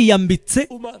 ariko yiyambitse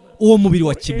uwo mubiri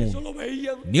wa kimuntu.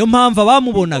 Niyo mpamvu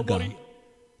abamubonaga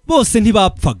bose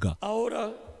ntibapfaga.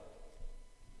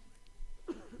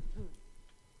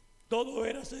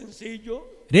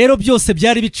 Rero byose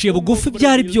byari biciye bugufi,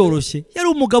 byari byoroshye. Yari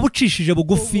umugabo ucishije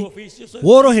bugufi,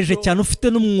 woroheje cyane, ufite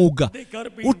n'umwuga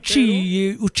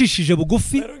ucishije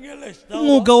bugufi,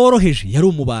 umwuga woroheje. Yari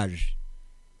umubaji,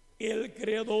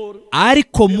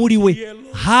 ariko muri we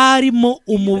harimo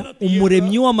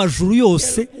umuremyi w'amajuru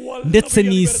yose ndetse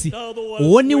n'isi.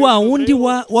 Uwo ni wa wundi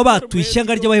wabatuye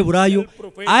ishyanga ry'Abaheburayo,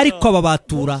 ariko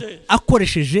ababatura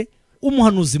akoresheje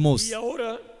umuhanuzi Mose.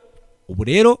 Ubu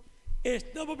rero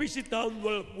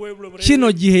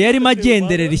kino gihe yarimo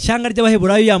agenderera ishyanga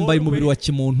ry'Abaheburayo yambaye umubiri wa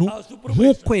kimuntu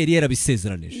nk'uko yari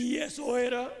yarabisezeranije.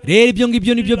 Rero ibyo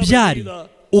ngibyo nibyo byari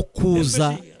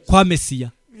ukuza kwa Mesiya.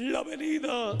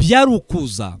 Byari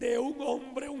ukuza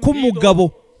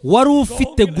k'umugabo wari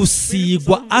ufite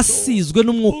gusigwa, asizwe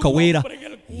n'umwuka wera.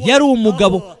 Yari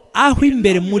umugabo aho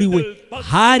imbere muri we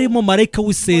harimo marayika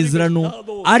w'isezerano,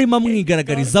 arimo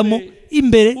amwigaragarizamo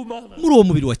imbere muri uwo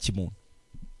mubiri wa kimuntu.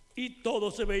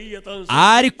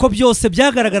 Ariko byose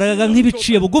byagaragaraga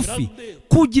nk'ibiciye bugufi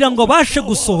kugira ngo abashe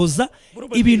gusohoza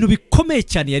ibintu bikomeye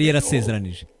cyane yari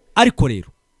yarasezeranije. Ariko rero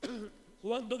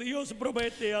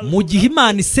mu gihe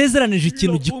Imana isezeranije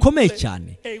ikintu gikomeye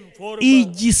cyane,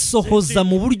 igisohoza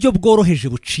mu buryo bworoheje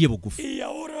buciye bugufi.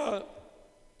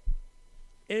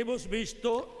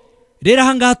 Rero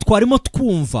aha ngaha twarimo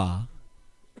twumva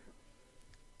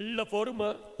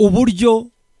uburyo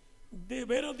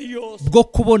bwo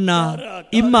kubona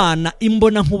Imana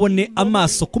imbona nkubone,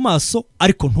 amaso ku maso,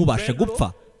 ariko ntubashe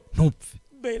gupfa, ntupfe.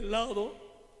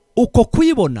 Uko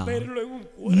kuyibona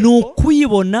ni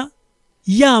ukuyibona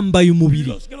yambaye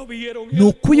umubiri, ni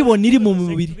ukuyibona iri mu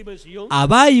mubiri.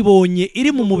 Abayibonye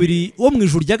iri mu mubiri wo mu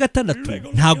ijuru rya gatandatu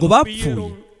ntago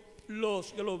bapfuye,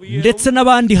 ndetse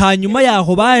n'abandi hanyuma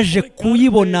yaho baje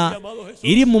kuyibona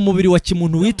iri mu mubiri wa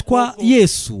kimuntu witwa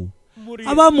Yesu,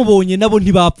 abamubonye nabo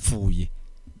ntibapfuye.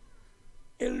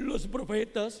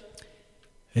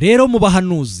 Rero mu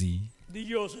bahanuzi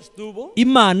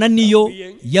Imana niyo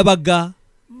yabaga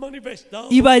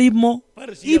ibarimo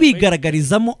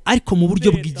ibigaragarizamo, ariko mu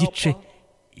buryo bw'igice.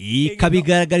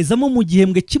 Ikabigaragarizamo mu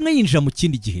gihembwe kimwe yinjira mu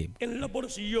kindi gihembwe,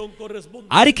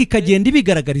 ariko ikagenda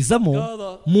ibigaragarizamo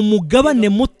mu mugabane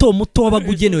muto muto wabaga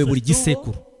ugenewe buri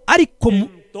gisekuru. Ariko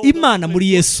Imana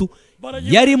muri Yesu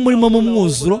yari murimo mu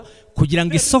mwuzuro kugira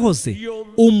ngo isohoze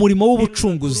umurimo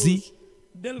w'ubucunguzi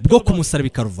bwo ku musaraba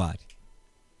i Karuvari.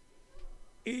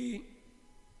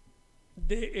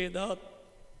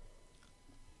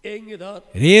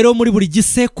 Rero muri buri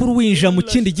gisekuru winjira mu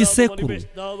kindi gisekuru,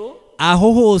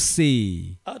 aho hose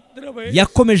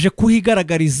yakomeje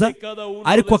kuhigaragariza,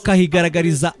 ariko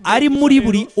akahigaragariza ari muri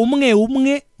buri umwe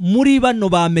umwe muri bano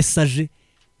ba mesaje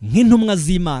nk'intumwa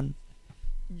z'Imana,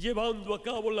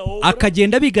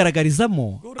 akagenda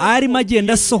bigaragarizamo arimo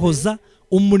agenda asohoza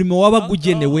umurimo wabaga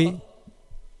ugenewe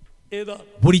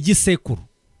buri gisekuru.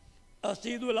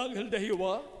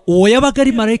 Uwo yabaga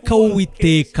ari marayika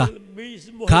w'Uwiteka,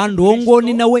 kandi uwo ngo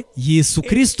ni nawe Yesu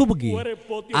Kristo ubwe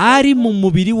ari mu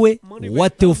mubiri we wa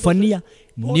teofaniya,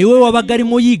 niwe wabaga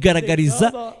arimo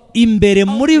yigaragariza imbere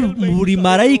muri buri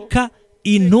marayika,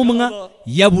 intumwa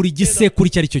ya buri gisekuru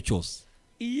icyo ari cyo cyose.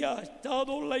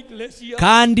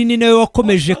 Kandi ni nawe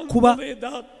wakomeje kuba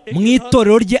mu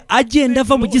itorero rye, agenda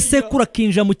ava mu gisekuru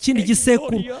akinjira mu kindi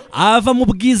gisekuru, ava mu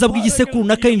bwiza bw'igisekuru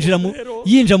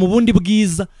yinjira mu bundi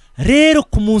bwiza. Rero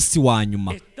ku munsi wa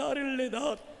nyuma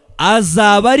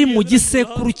azaba ari mu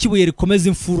gisekuru cy'ibuye rikomeza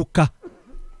imfuruka.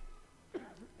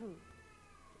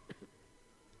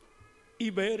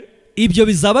 Ibyo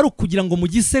bizaba ari ukugira ngo mu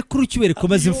gisekuru cy'ibuye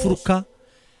rikomeza imfuruka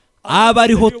aba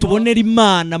ariho tubonera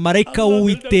Imana, marayika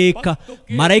w'Uwiteka,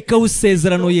 marayika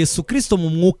w'isezerano Yesu Kristo mu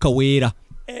mwuka wera.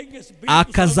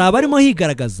 Akazaba arimo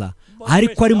higaragaza,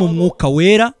 ariko ari mu mwuka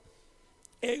wera,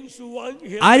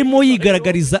 arimo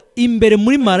yigaragariza imbere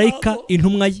muri marayika,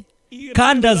 intumwa ye,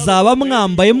 kandi azaba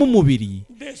amwambayemo umubiri,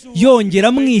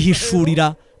 yongera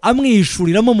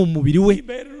amwihishuriramo mu mubiri we.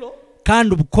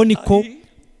 Kandi ubwo niko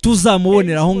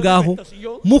tuzamubonera aho ngaho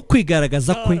mu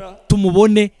kwigaragaza kwe,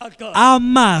 tumubone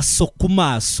amaso ku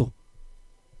maso.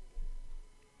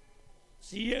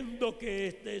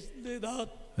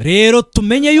 Rero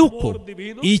tumenye yuko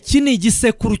iki ni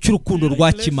igisekuru cy'urukundo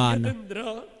rwa Kimana.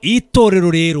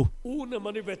 Itorero rero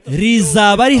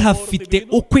rizaba rihafite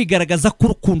ukwigaragaza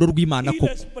k'urukundo rw'Imana koko,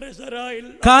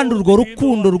 kandi urwo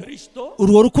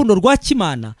rukundo rwa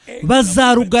Kimana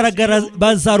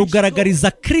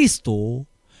bazarugaragariza Kristo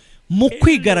mu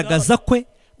kwigaragaza kwe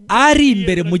ari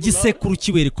imbere mu gisekuru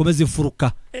cy'ibuye rikomeza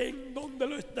imfuruka.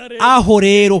 Aho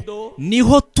rero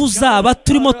niho tuzaba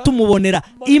turimo tumubonera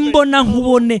imbona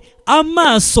nkubone,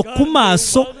 amaso ku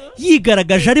maso,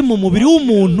 yigaragaje ari mu mubiri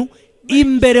w'umuntu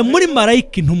imbere muri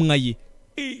marayika, intumwa ye.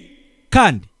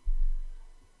 Kandi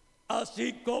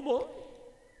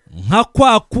nka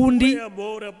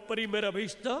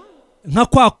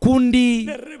kwa kundi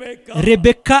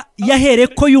Rebeka yahereye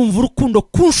ko yumva urukundo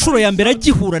ku nshuro ya mbere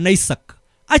agihura na Isaka,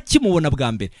 akimubona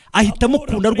bwa mbere ahita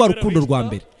amukunda rwa rukundo rwa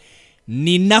mbere.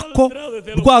 Ni nako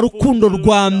rwa rukundo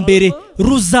rwa mbere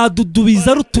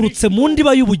ruzadudubiza ruturutse mu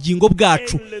ndiba y'ubugingo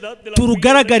bwacu,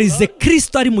 turugaragarize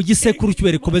Kristo ari mu gisekuru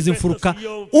cy'ibuye rikomeza imfuruka,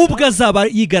 ubwo azaba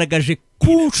yigaragaje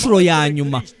ku nshuro ya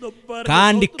nyuma.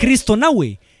 Kandi Kristo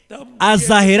nawe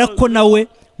azahera ko nawe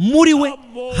muri we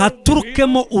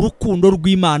haturukemo urukundo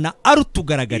rw'Imana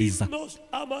arutugaragariza.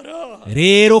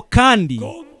 Rero kandi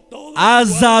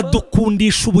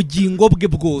azadukundisha ubugingo bwe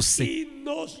bwose.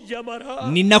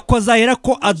 Ni nako azahera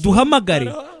ko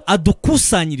aduhamagare,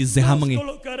 adukusanyirize hamwe.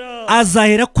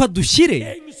 Azahera ko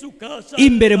adushyire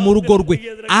imbere mu rugo rwe,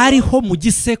 ariho mu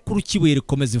gisekuru cy'ibuye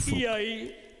rikomeza imfuruka.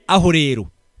 Aho rero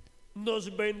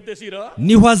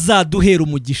niho azaduhera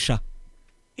umugisha,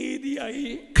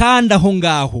 kandi aho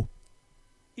ngaho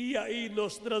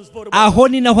aho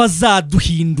ni naho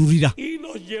azaduhindurira,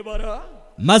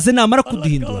 maze namara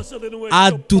kuduhindura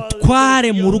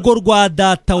adutware mu rugo rwa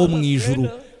Data wo mu ijuru,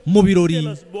 mu birori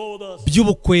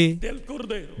by'ubukwe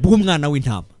bw'umwana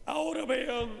w'intama.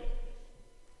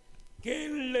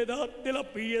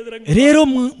 Rero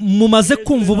mumaze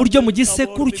kumva uburyo mu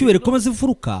gisekuru cy'ibuye rikomeza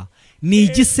imfuruka ni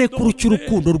igisekuru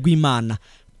cy'urukundo rw'Imana.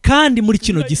 Kandi muri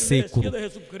kino gisekuru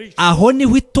aho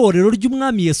niho itorero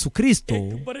ry'Umwami Yesu Kristo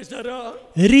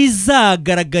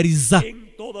rizagaragariza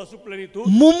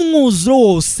mu mwuzuro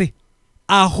wose.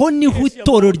 Aho niho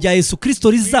itorero rya Yesu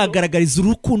Kristo rizagaragariza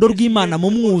urukundo rw'Imana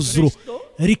mu mwuzuro,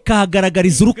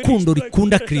 rikahagaragariza urukundo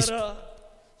rikunda Kristo.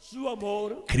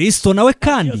 Kristo nawe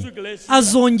kandi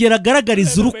azongera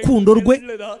agaragariza urukundo rwe,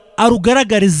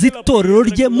 arugaragariza itorero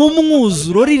rye mu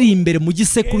mwuzuro riri imbere mu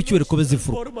gisekuru cy'ibuye rikomeza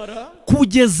imfuruka,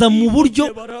 kugeza mu buryo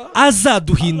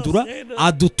azaduhindura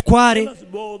adutware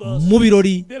mu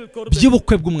birori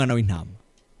by'ubukwe bw'umwana w'intama.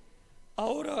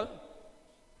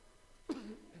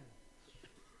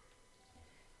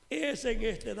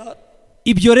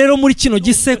 Ibyo rero muri kino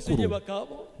gisekuru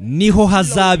niho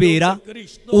hazabera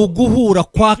uguhura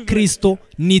kwa Kristo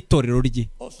n'itorero rye.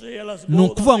 Ni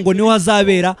ukuvuga ngo niho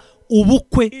hazabera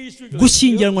ubukwe,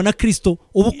 gushyingiranwa na Kristo,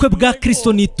 ubukwe bwa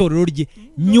Kristo n'itorero rye.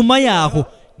 Nyuma yaho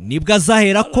nibwo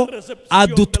azahera ko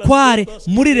adutware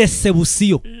muri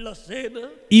resebusiyo,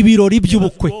 ibirori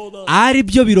by'ubukwe, ari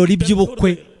byo birori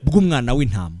by'ubukwe bw'umwana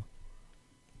w'intama.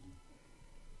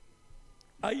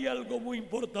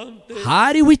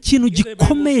 hariho ikintu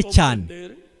gikomeye cyane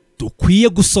dukwiye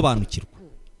gusobanukirwa,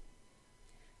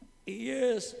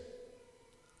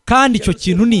 kandi icyo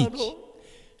kintu ni iki?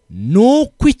 Ni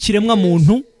uko ikiremwa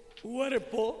muntu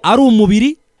ari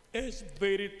umubiri,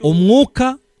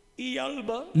 umwuka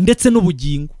ndetse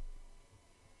n'ubugingo.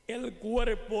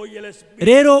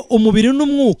 Rero umubiri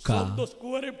n'umwuka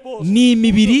ni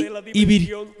imibiri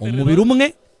ibiri. Umubiri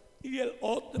umwe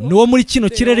ni uwo muri kino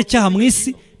kirere cyaha mu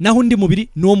isi, naho undi mubiri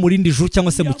ni uwo mu rindi juru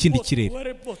cyangwa se mu kindi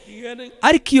kirere.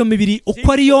 Ariko iyo mibiri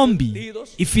uko ari yombi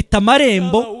ifite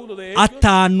amarembo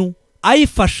 5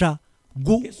 ayifasha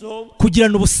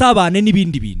kugirana ubusabane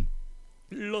n'ibindi bintu.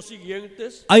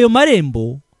 Ayo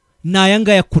marembo ni aya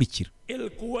ngaya akurikira.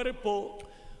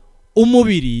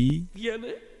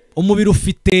 Umubiri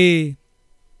ufite,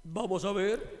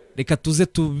 reka tuze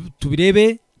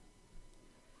tubirebe.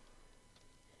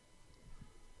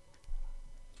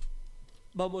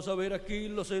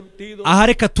 Aha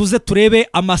reka tuze turebe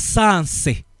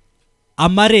amasanse,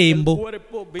 amarembo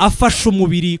afasha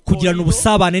umubiri kugirana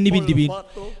ubusabane n'ibindi bintu.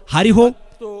 Hariho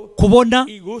kubona,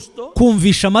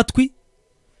 kumvisha amatwi,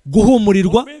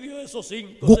 guhumurirwa,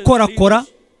 gukorakora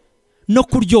no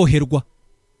kuryoherwa,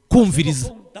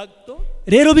 kumviriza.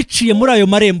 Rero biciye muri ayo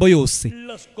marembo yose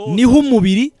niho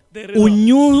umubiri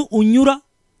unyura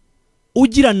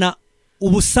ugirana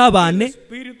ubusabane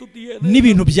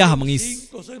n'ibintu byaha mu isi.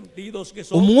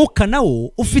 Umwuka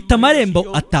nawo ufite amarembo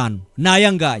 5, ni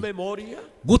aya ngaya: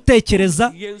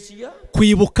 gutekereza,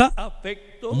 kwibuka,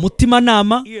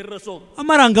 umutimanama,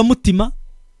 amarangamutima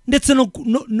ndetse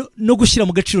no gushyira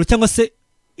mu gaciro cyangwa se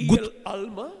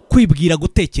kwibwira,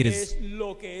 gutekereza.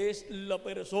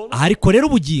 Ariko rero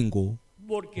ubugingo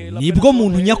nibwo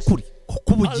muntu nyakuri,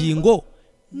 kuko ubugingo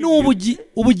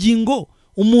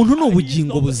umuntu ni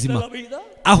ubugingo buzima.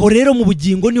 Aho rero mu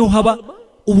bugingo niho haba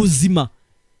ubuzima,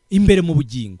 imbere mu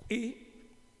bugingo.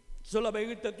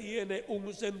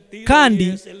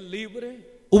 Kandi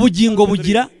ubugingo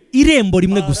bugira irembo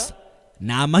rimwe gusa.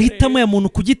 Ni amahitamo ya muntu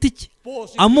ku giti cye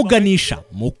amuganisha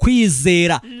mu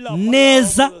kwizera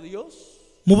neza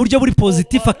mu buryo buri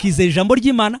pozitifu, akizera ijambo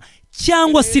ry'Imana,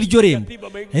 cyangwa se iryo rembo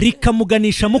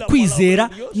rikamuganisha mu kwizera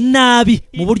nabi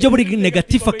mu buryo buri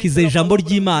negatifu, akizera ijambo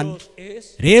ry'Imana.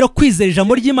 Rero kwizera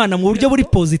ijambo ry'Imana mu buryo buri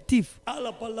pozitifu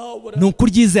ni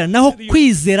ukuryizera, naho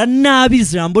kwizera nabi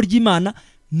ijambo ry'Imana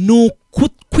ni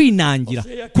kwinangira,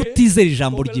 kutizera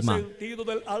ijambo ry'Imana.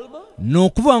 Ni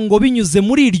ukuvuga ngo binyuze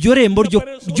muri iryo rembo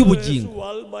ry'ubugingo,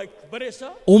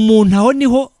 umuntu aho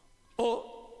niho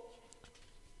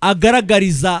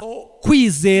agaragariza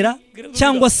kwizera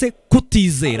cyangwa se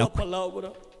kutizera kwe,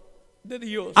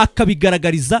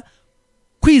 akabigaragariza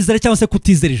kwizera cyangwa se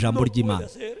kutizera ijambo ry'Imana.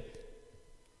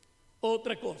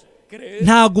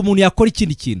 Ntabwo umuntu yakora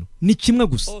ikindi kintu, ni kimwe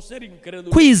gusa: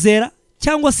 kwizera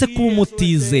cyangwa se kuba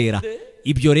umutizera.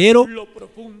 Ibyo rero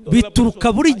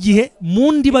bituruka buri gihe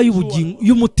mu ndiba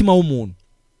y'umutima w'umuntu.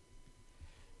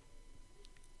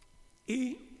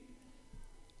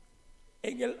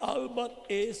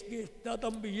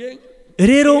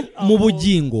 Rero mu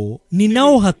bugingo ni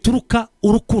naho haturuka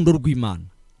urukundo rw'Imana.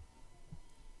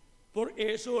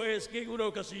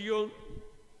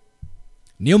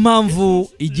 Niyo mpamvu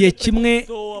igihe kimwe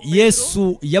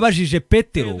Yesu yabajije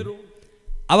Petero,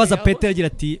 abaza Petero agira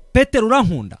ati, Petero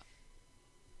urankunda?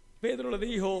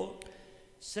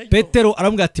 Petero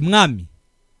aramubwira ati, Mwami,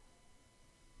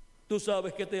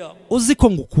 uzi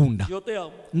ko ngukunda.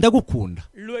 Ndagukunda.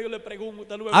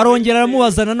 Arongera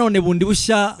aramubaza nanone bundi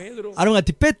bushya, aramubwira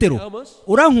ati, Petero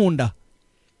urankunda?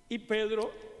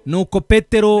 Nuko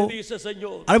Petero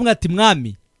aramubwira ati,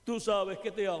 Mwami,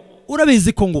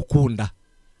 urabizi ko ngukunda.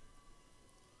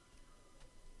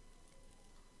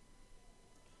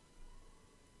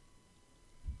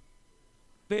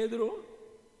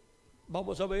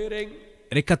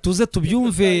 Reka tuze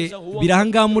tubyumve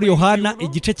biranga muri Yohana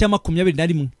igice cya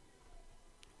 21,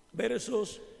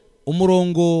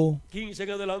 umurongo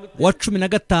wa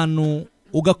 15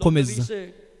 ugakomeza.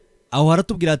 Aho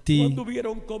haratubwira ati,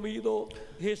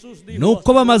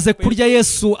 nuko bamaze kurya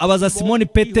Yesu abaza Simoni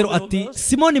Petero ati,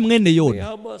 Simoni mwene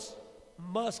Yona,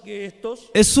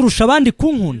 ese urusha abandi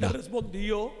kunkunda?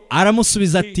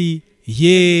 Aramusubiza ati,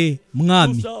 ye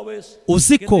Mwami,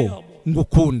 uzi ko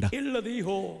ngukunda.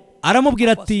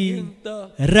 Aramubwira ati,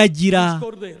 ragira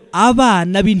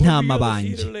abana b'intama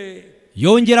banjye.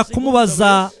 Yongera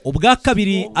kumubaza ubwa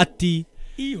kabiri ati,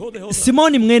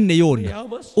 Simoni mwene Yona,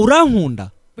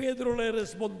 urankunda?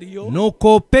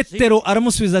 Nuko Petero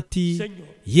aramusubiza ati,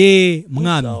 ye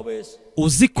Mwami,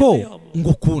 uzi ko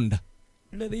ngukunda.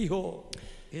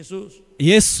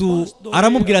 Yesu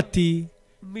aramubwira ati,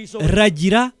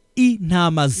 ragira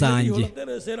intama zanjye.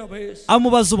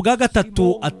 Amubaza ubwa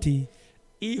gatatu ati,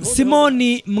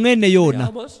 Simoni mwene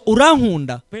Yona,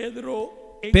 urankunda?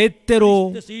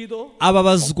 Petero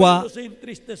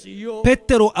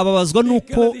ababazwa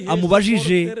nuko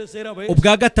amubajije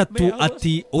ubwa gatatu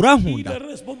ati, urankunda?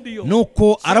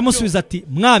 Nuko aramusubiza ati,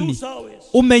 Mwami,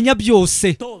 umenya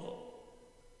byose,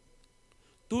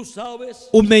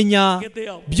 umenya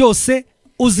byose,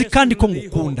 uzi kandi ko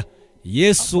ngukunda.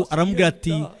 Yesu aramubwira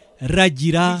ati,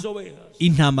 ragira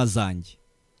intama zanjye.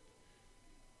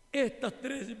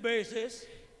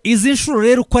 Izi nshuro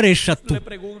rero uko ari eshatu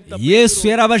Yesu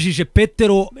yarabajije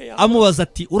Petero amubaza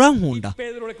ati, urankunda?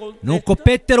 Nuko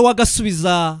Petero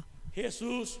agasubiza.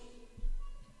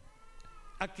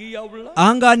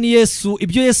 Ahangaha ni Yesu,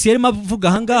 ibyo Yesu yarimo avuga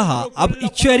ahangaha,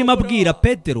 icyo yarimo abwira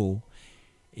Petero,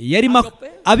 yarimo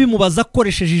abimubaza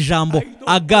akoresheje ijambo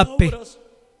agape.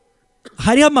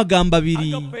 Hariho amagambo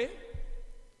abiri.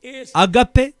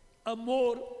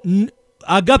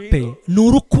 Agape ni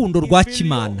urukundo rwa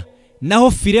kimana,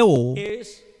 naho fileo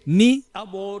ni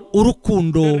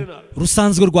urukundo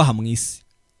rusanzwe rw'aha mu isi.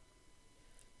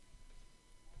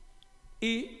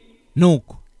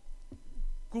 Nuko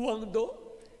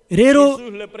rero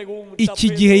iki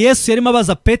gihe Yesu yarimo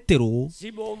abaza Petero,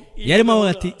 yarimo avuga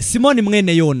ati, Simoni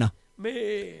mwene Yona,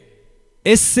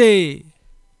 ese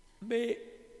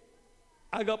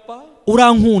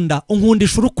urankunda?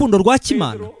 Unkundisha urukundo rwa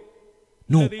kimana?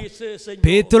 Nuko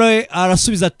Petero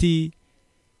arasubiza ati,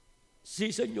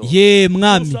 ye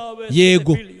Mwami,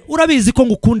 yego, urabizi ko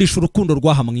ngukundisha urukundo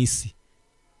rw'aha mu isi.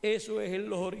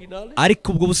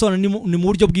 Ariko ubwo busobanuro ni mu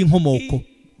buryo bw'inkomoko.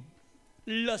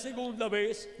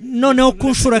 Noneho ku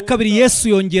nshuro ya kabiri Yesu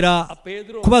yongera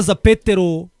kubaza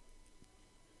Petero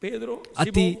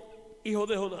ati,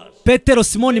 Petero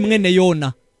Simoni mwene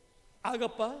Yona,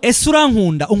 ese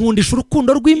urankunda? Unkundisha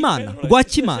urukundo rw'Imana rwa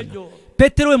kimana?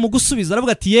 Petero we mu gusubiza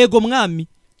aravuga ati, yego Mwami,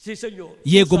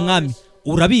 yego Mwami,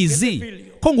 urabizi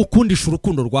ko ngukundisha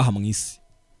urukundo rw'aha mu isi.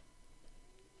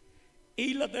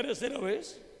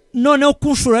 Noneho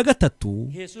ku nshuro ya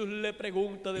gatatu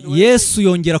Yesu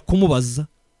yongera kumubaza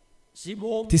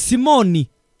ati, Simoni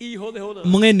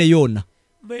mwene Yona,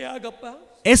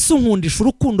 ese unkundisha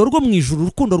urukundo rwo mu ijuru,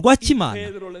 urukundo rwa kimana?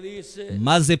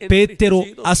 Maze Petero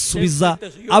asubiza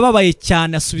ababaye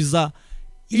cyane, asubiza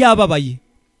yababaye,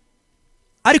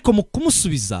 ariko mu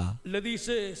kumusubiza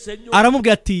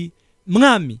aramubwira ati,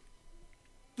 Mwami,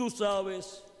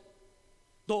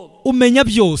 umenya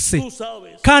byose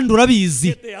kandi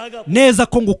urabizi neza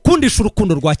ko ngukundisha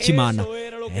urukundo rwa kimana.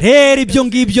 Rero ibyo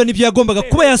ngibyo nibyo yagombaga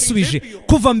kuba yasubije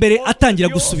kuva mbere atangira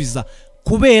gusubiza,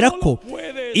 kubera ko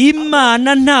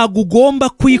Imana ntabwo ugomba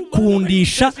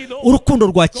kwikundisha urukundo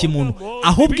rwa kimuntu,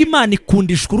 ahubwo Imana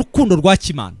ikundishwa urukundo rwa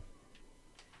kimana.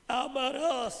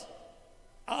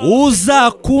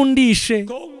 Uzakundishe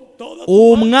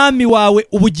umwami wawe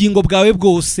ubugingo bwawe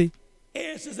bwose.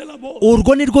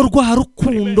 Urwo ni rwo rwa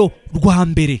rukundo rwa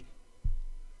mbere.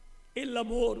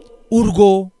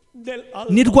 Urwo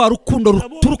ni rwa rukundo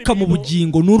ruturuka mu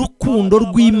bugingo, ni urukundo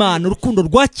rw'Imana, urukundo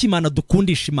rwa kimana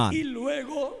dukundisha Imana.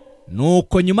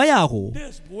 Nuko nyuma yaho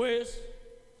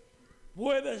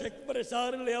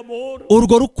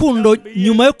urwo rukundo,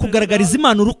 nyuma yo kugaragariza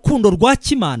Imana urukundo rwa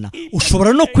kimana,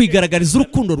 ushobora no kwigaragariza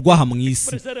urukundo rw'aha mu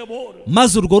isi,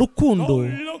 maze urwo rukundo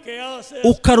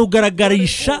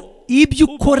ukarugaragarisha ibyo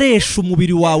ukoresha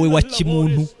umubiri wawe wa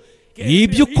kimuntu,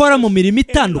 ibyo ukora mu mirimo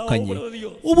itandukanye.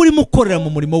 Uba urimo ukorera mu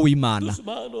murimo w'Imana,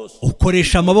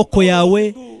 ukoresha amaboko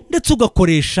yawe ndetse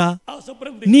ugakoresha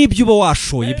n'ibyo uba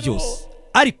washoye byose.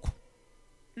 Ariko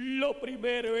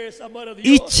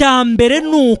icya mbere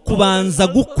ni ukubanza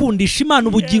gukundisha Imana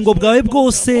ubugingo bwawe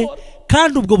bwose,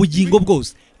 kandi ubwo bugingo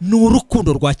bwose ni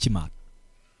urukundo rwa kimana.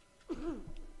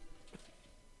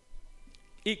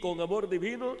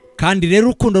 Kandi rero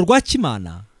urukundo rwa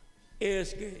kimana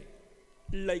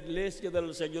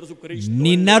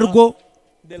ni narwo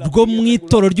rwo mu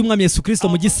itorero ry'umwami Yesu Kristo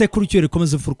mu gisekuru cyo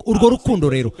rikomeza imfuruka. Urwo rukundo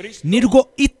rero nirwo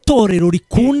itorero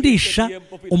rikundisha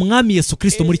umwami Yesu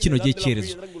Kristo muri kino gihe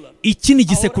cyerezo. Iki ni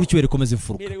igisekuru cyo rikomeza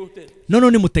imfuruka.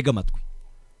 None mutega amatwi.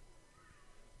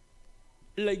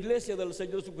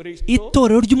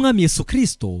 Itorero ry'umwami Yesu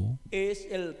Kristo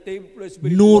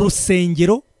ni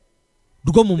urusengero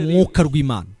rwo mu mwuka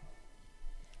rw'Imana,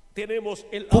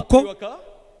 kuko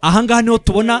ahangaha niho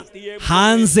tubona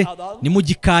hanze ni mu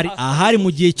gikari, ahari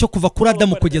mu gihe cyo kuva kuri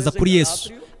Adamu kugeza kuri Yesu,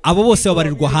 abo bose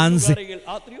babarirwa hanze.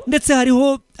 Ndetse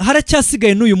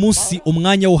haracyasigaye n'uyu munsi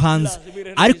umwanya wo hanze,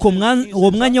 ariko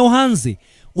uwo mwanya wo hanze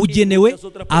ugenewe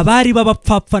abari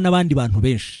b'abapfapfa n'abandi bantu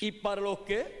benshi.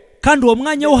 kandi uwo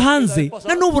mwanya wo hanze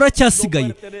na n'ubu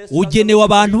uracyasigaye, ugenewe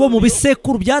abantu bo mu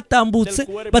bisekuru byatambutse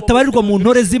batabarirwa mu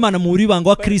ntore z'Imana mu bibanga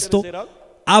wa Kristo.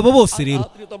 Abo bose rero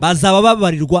bazaba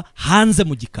babarirwa hanze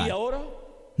mu gikari.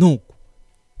 Nuko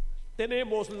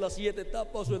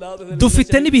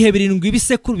dufite n'ibihe birindwi,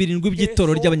 ibisekuru birindwi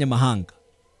by'itorero ry'abanyamahanga.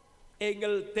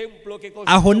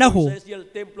 Aho naho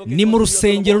ni mu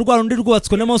rusengero rwa rundi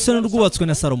rwubatswe na Mose n'urwubatswe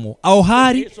na Salomo. Aho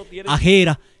hari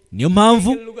ahera. Niyo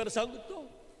mpamvu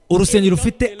urusengero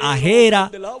rufite ahera.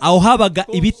 Aho habaga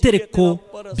ibitereko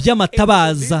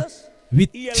by'amatabaza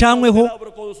bicanyweho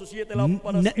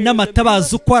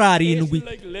n'amatabaza uko ari 7.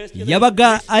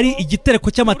 Yabaga ari igitereko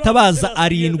cy'amatabaza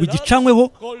 7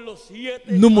 gicanyweho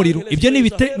n'umuriro. Ibyo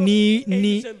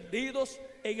ni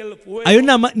ayo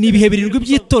nama ni ibihe birindwi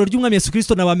by'itorero ry'Umwami Yesu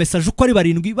Kristo na ba mesaje uko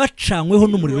ari 7 bacanyweho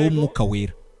n'umuriro w'Umwuka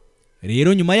Wera.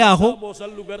 Rero nyuma yaho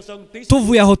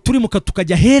tuvuye aho turimuka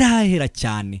tukajya hera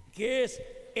cyane.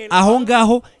 Aho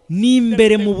ngaho ni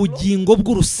imbere mu bugingo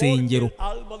bw'urusengero,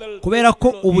 kubera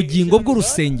ko ubugingo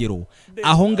bw'urusengero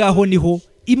aho ngaho niho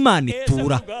Imana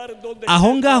itura.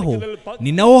 Aho ngaho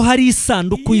ni naho hari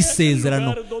isanduku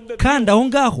y'isezerano, kandi aho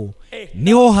ngaho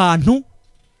niho hantu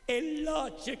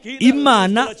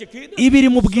Imana iba iri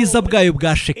mu bwiza bwayo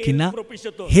bwa Shekina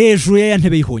hejuru ya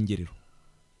ntebe y'ihongerero.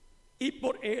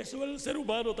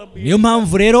 Niyo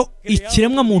mpamvu rero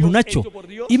ikiremwa muntu nacyo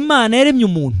Imana yaremye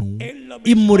umuntu,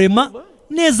 imurema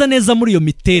neza muri iyo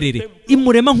miterere,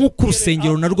 imurema nk'uko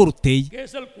urusengero narwo ruteye.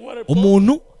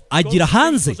 Umuntu agira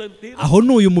hanze, aho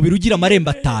n'uyu mubiri ugira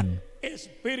amarembo 5.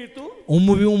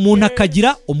 Umuntu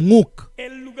akagira umwuka,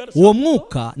 uwo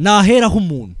mwuka ni aheraho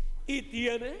umuntu,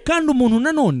 kandi umuntu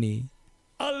nanone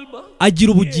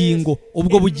agira ubugingo.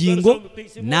 Ubwo bugingo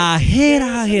ni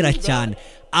ahera cyane.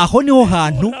 Aho niho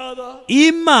hantu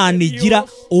Imana igira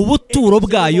ubuturo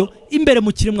bwayo imbere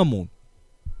mu kiremwa muntu.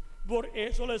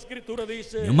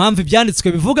 Niyo mpamvu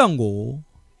ibyanditswe bivuga ngo,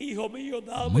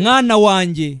 mwana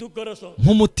wanjye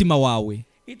nk'umutima wawe.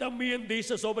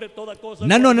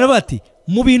 Nanone bati,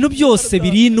 mu bintu byose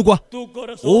birindwa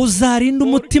uzarinda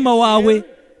umutima wawe,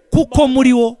 kuko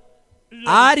muri wo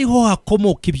ariho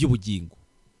hakomoka iby'ubugingo.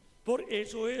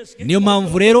 Niyo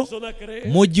mpamvu rero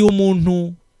mu gihe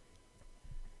umuntu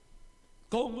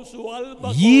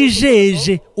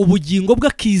yijeje ubugingo bwe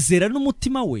akizera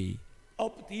n'umutima we,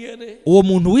 uwo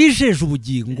muntu wijeje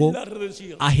ubugingo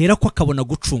ahera ko akabona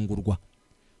gucungurwa.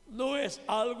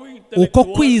 Uko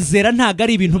kwizera ntabwo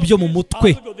ari ibintu byo mu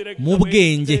mutwe, mu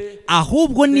bwenge,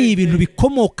 ahubwo ni ibintu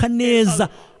bikomoka neza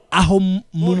aho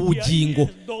mu bugingo,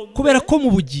 kubera ko mu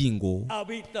bugingo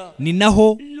ni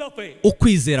naho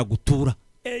ukwizera gutura.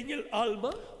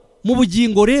 Mu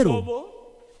bugingo rero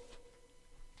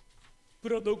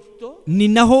ni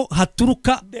naho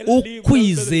haturuka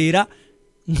ukwizera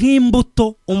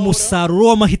nk'imbuto, umusaruro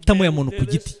w'amahitamo ya muntu ku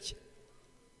giti cye.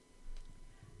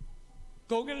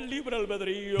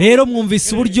 Rero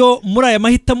mwumvise uburyo muri aya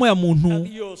mahitamo ya muntu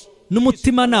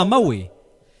n'umutimanama we,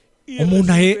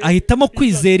 umuntu ahitamo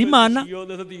kwizera Imana,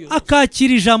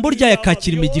 akakira ijambo ryayo,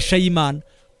 akakira imigisha y'Imana.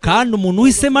 Kandi umuntu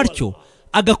uhisemo atyo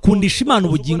agakundisha Imana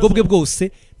ubugingo bwe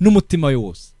bwose n'umutima we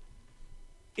wose.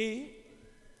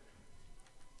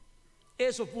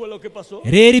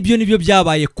 Rero ibyo nibyo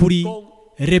byabaye kuri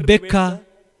Rebeka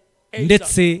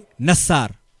ndetse na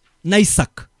Sara na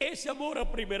Isaka.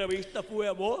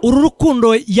 Uru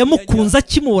rukundo yamukunze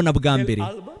akimubona bwa mbere,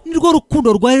 nirwo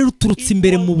rukundo rwari ruturutse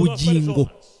imbere mu bugingo,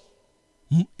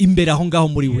 imbere aho ngaho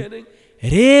muri we.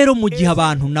 Rero mu gihe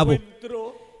abantu nabo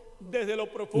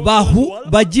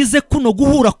bagize kuno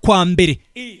guhura kwa mbere,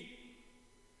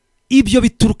 ibyo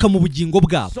bituruka mu bugingo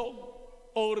bwabo.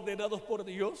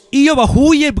 Iyo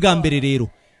bahuye bwa mbere rero,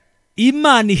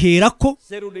 Imana ihera ko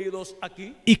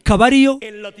ikaba ariyo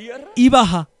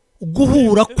ibaha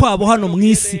guhura kwabo hano mu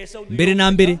isi. Mbere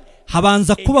na mbere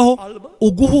habanza kubaho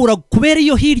uguhura kubera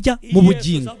iyo hirya mu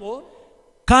bugingo,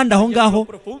 kandi aho ngaho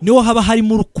niho haba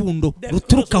harimo urukundo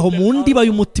ruturuka aho mu ndiba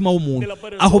y'umutima w'umuntu,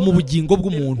 aho mu bugingo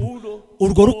bw'umuntu.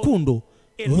 Urwo rukundo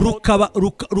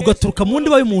rugaturuka mu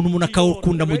ndiba y'umuntu, umuntu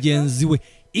akawukunda mugenzi we.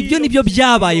 Ibyo nibyo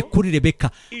byabaye kuri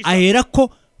Rebeka, ahera ko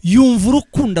yumva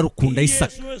urukundo rukunda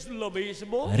Isaka.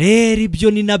 Rero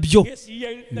ibyo ni nabyo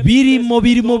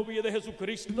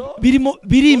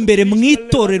biri imbere mu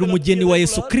itorero umugeni wa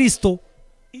Yesu Kristo,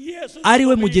 ari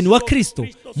we mugeni wa Kristo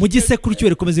mu gisekuru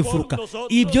cy'Uwera komeza imfuruka.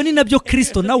 Ibyo ni nabyo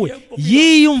Kristo nawe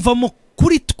yiyumvamo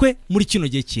kuri twe muri kino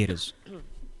gihe cy'iherezo.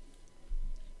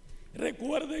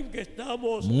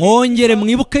 Mwongere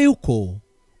mwibuke yuko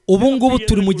ubu ngubu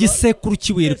turi mu gisekuru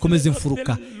cy'Uwera komeza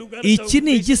imfuruka, iki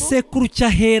ni igisekuru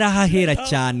cy'ahera hahera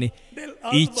cyane.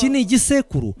 Iki ni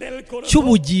igisekuru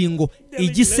cy'ubugingo,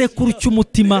 igisekuru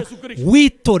cy'umutima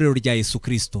w'itorero rya Yesu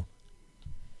Kristo.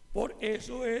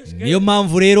 Niyo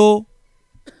mpamvu rero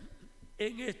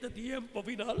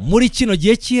muri kino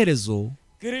gihe cy'iherezo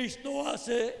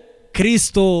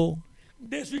Kristo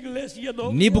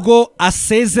nibwo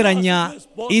asezeranya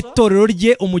itorero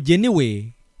rye umugeni we,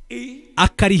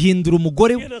 akarihindura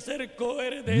umugore we,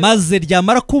 maze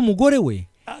ryamara kuba umugore we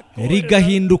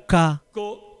rigahinduka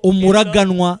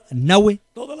umuraganwa nawe,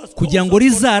 kugira ngo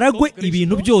rizaragwe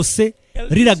ibintu byose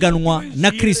riraganwa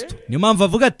na Kristo. Niyo mpamvu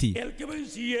avuga ati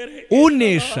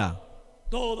unesha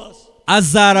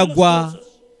azaragwa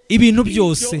ibintu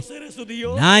byose,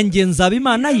 nanjye nzaba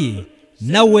Imana ye,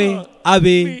 nawe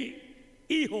abe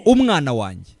umwana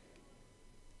wanjye.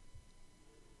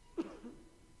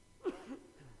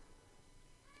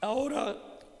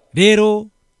 Rero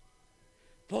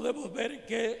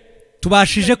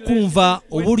tubashije kumva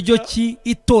uburyo ki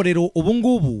itorero ubu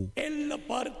ngubu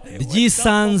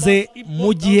ryisanze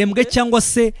mu gihembwe cyangwa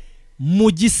se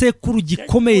mu gisekuru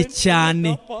gikomeye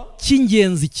cyane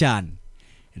cy'ingenzi cyane,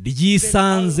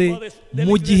 ryisanze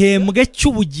mu gihembwe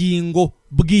cy'ubugingo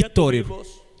bw'itorero,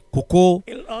 kuko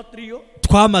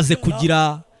twamaze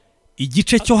kugira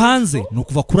igice cyo hanze, ni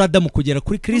ukuva kuri Adamu kugera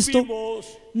kuri Kristo,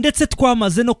 ndetse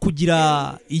twamaze no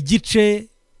kugira igice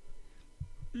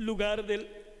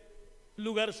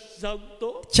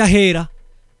cy'ahera,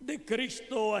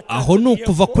 aho ni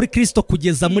ukuva kuri Kristo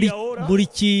kugeza muri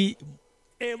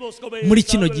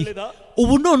kino gihe.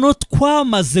 Ubu noneho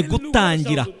twamaze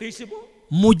gutangira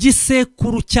mu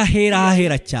gisekuru cy'ahera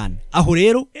hahera cyane. Aho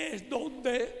rero,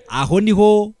 aho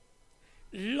niho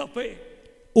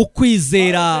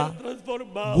ukwizera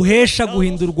guhesha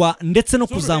guhindurwa ndetse no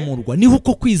kuzamurwa, niho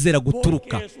uko kwizera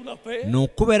guturuka. Ni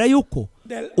ukubera yuko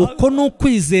uko ni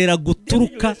ukwizera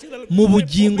guturuka mu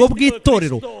bugingo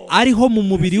bw'itorero, ariho mu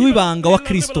mubiri w'ibanga wa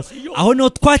Kristo. Aho niho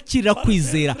twakirira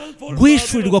kwizera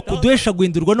guhishurirwa kuduhesha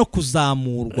guhindurwa no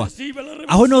kuzamurwa.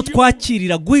 Aho niho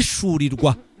twakirira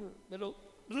guhishurirwa,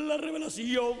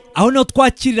 aho niho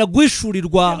twakirira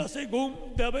guhishurirwa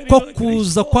ko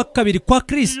kuza kwa kabiri kwa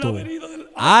Kristo,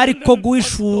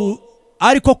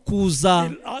 ariko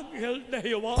kuza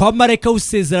kwa marayika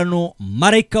w'isezerano,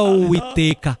 marayika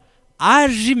w'Uwiteka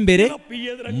aje imbere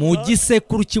mu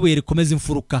gisekuru cy'ibuye rikomeza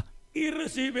imfuruka.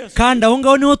 Kandi aho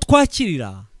ngaho niho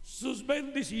twakirira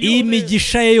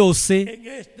imigisha ye yose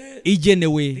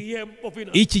igenewe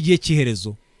iki gihe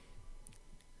cy'iherezo.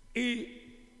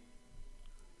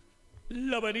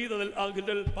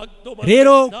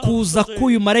 Rero kuza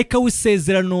k'uyu marayika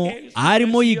w'isezerano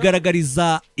arimo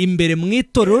yigaragariza imbere mu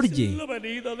itorero rye,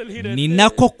 ni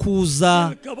nako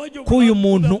kuza k'uyu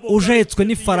muntu uje ahetswe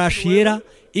n'ifarashi yera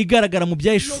igaragara mu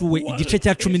byahishuwe igice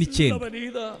cya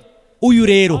 19. Uyu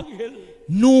rero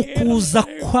ni ukuza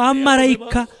kwa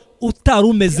marayika utari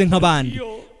umeze nk'abandi,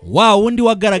 wa wundi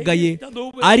wagaragaye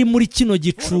ari muri kino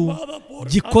gicu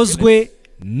gikozwe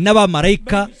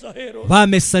n'abamarayika ba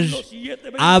mesaje.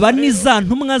 Aba ni za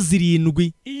ntumwa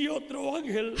 7,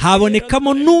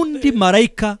 habonekamo n'undi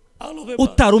marayika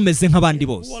utari umeze nk'abandi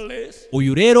bose.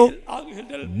 Uyu rero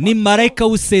ni marayika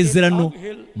w'isezerano,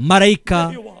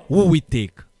 marayika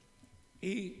w'Uwiteka.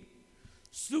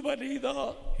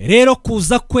 Rero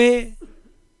kuza kwe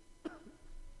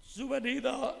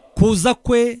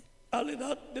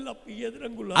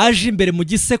aje imbere mu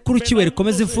gisekuru cy'ibuye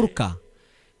rikomeza imfuruka,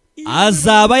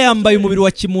 azaba yambaye umubiri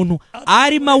wa kimuntu,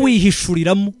 arimo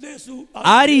wihishuriramo,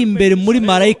 ari imbere muri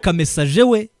marayika mesaje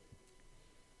we.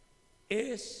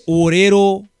 Uwo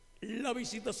rero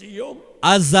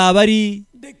azaba ari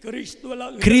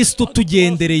Kristo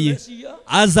tugendereye,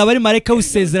 azaba ari marayika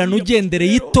w'isezerano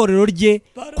ugendereye itorero rye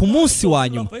ku munsi wa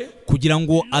nyuma, kugira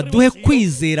ngo aduhe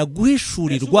kwizera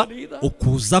guhishurirwa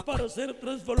ukuza kwe,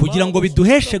 kugira ngo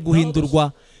biduheshe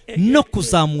guhindurwa no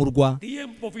kuzamurwa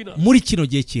muri kino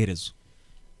gihe cy'iherezo.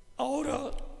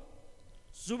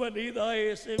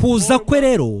 Kuza kwe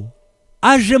rero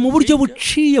aje mu buryo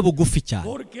buciye bugufi cyane,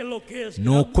 ni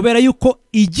ukubera yuko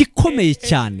igikomeye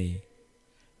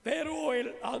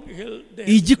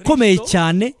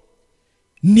cyane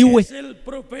niwe.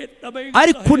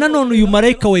 Ariko nanone uyu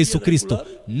marayika wa Yesu Kristo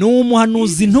ni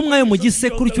umuhanuzi, intumwa yo mu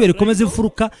gisekuru cy'ibuye rikomeza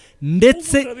imfuruka,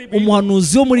 ndetse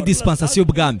umuhanuzi wo muri dispensation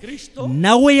y'ubwami.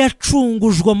 Nawe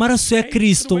yacungujwe amaraso ya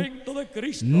Kristo,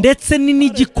 ndetse ni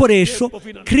n'igikoresho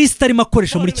Kristo arimo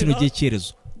akoresha muri kino gihe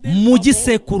cy'iherezo mu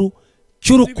gisekuru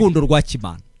cy'urukundo rwa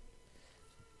kimana.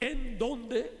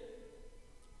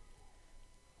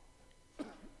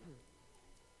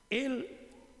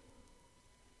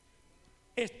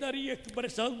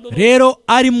 rero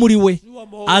ari muri we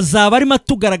azaba arimo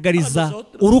atugaragariza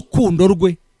urukundo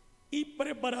rwe,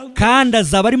 kandi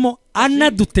azaba arimo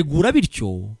anadutegura,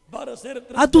 bityo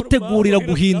adutegurira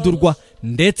guhindurwa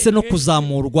ndetse no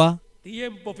kuzamurwa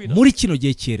muri kino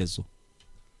gihe cyerezo.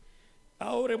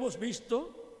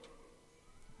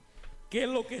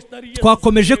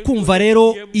 Twakomeje kumva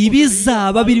rero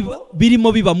ibizaba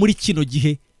birimo biba muri kino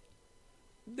gihe.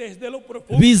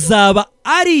 Bizaba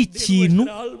ari ikintu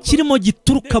kirimo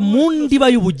gituruka mu ndiba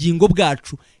y'ubugingo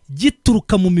bwacu,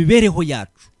 gituruka mu mibereho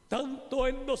yacu,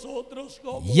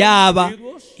 yaba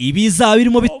ibizaba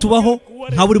birimo bitubaho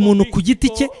nka buri muntu ku giti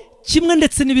cye, kimwe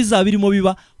ndetse n'ibizaba birimo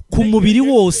biba ku mubiri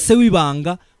wose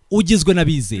w'ibanga ugizwe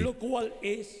n'abizera.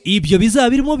 Ibyo bizaba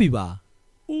birimo biba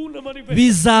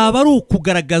bizaba ari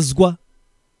ukugaragazwa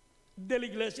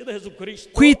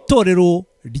kw'itorero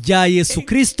rya Yesu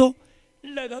Kristo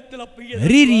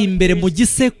riri imbere mu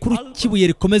gisekuru cy'ibuye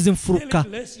rikomeza imfuruka,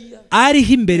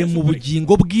 ariho imbere mu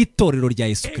bugingo bw'itorero rya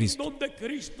Yesu Kristo.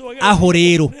 Aho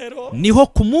rero niho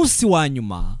ku munsi wa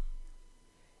nyuma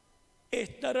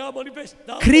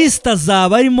Kristo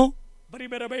azaba arimo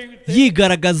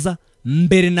yigaragaza.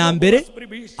 Mbere na mbere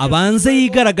abanze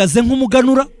yigaragaze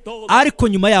nk'umuganura, ariko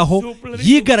nyuma yaho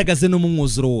yigaragaze no mu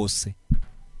mwuzuro wose.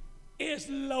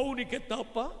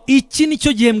 Iki ni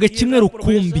cyo gihembwe kimwe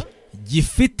rukumbi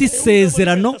gifite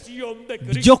isezerano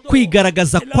ryo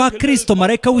kwigaragaza kwa Kristo,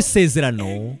 marayika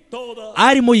w'isezerano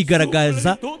arimo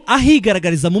yigaragaza,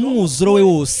 ahigaragariza mu mwuzuro we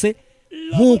wose,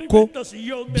 nk'uko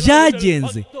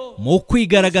byagenze mu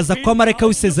kwigaragaza kwa marayika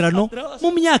w'isezerano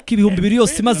mu myaka 2000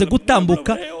 yose imaze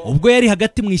gutambuka, ubwo yari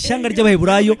hagati mu ishyanga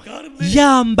ry'Abaheburayo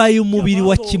yambaye umubiri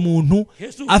wa kimuntu,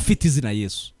 afite izina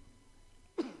Yesu.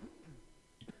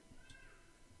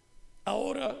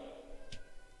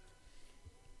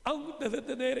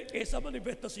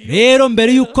 Rero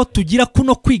mbere yuko tugira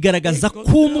kuno kwigaragaza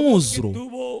k'umwuzuro,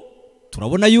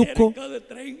 turabona yuko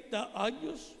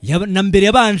na mbere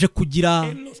yabanje kugira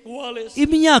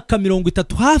imyaka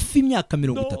 30, hafi imyaka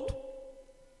 30.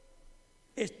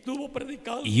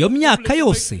 Iyo myaka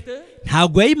yose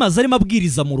ntabwo yayimaze arimo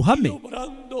abwiriza mu ruhame,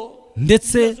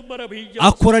 ndetse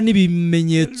akora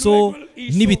n'ibimenyetso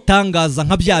n'ibitangaza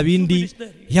nka bya bindi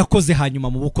yakoze hanyuma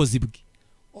mu bukozi bwe.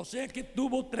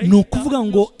 Ni ukuvuga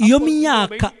ngo iyo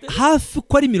myaka hafi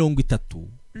uko ari 30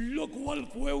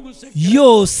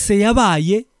 yose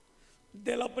yabaye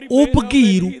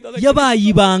ubwiru, yabaye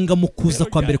ibanga mu kuza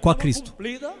kwa mbere kwa Kristo.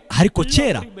 Ariko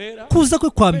kera kuza kwe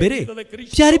kwa mbere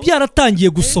byari byaratangiye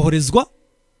gusohorezwa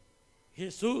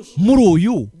muri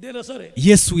uyu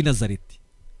Yesu w'i Nazareti.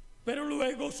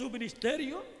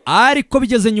 Ariko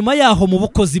bigeze nyuma yaho mu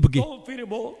bukozi bwe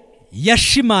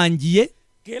yashimangiye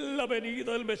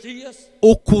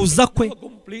ukuza kwe,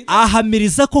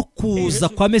 ahamiriza ko kuza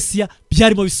kwa Mesiya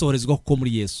byarimo bisohorezwa kuko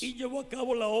muri Yesu.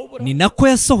 Ni nako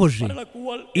yasohoje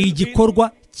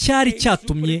igikorwa cyari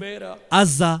cyatumye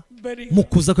aza mu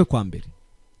kuza kwe kwa mbere.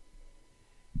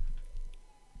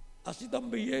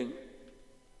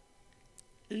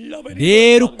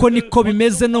 Rero uko niko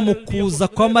bimeze no mu kuza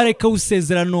kwa marayika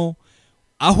w'isezerano,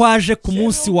 aho aje ku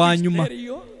munsi wa nyuma.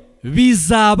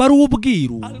 Bizaba ari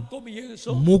ubwiru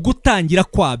mu gutangira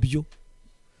kwabyo,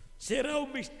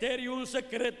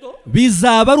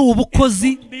 bizaba ari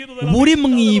ubukozi buri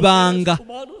mu ibanga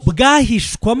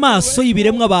bwahishwa amaso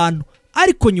y'ibiremwa abantu.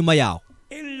 Ariko nyuma yaho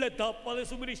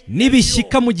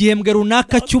nibishyika mu gihembwe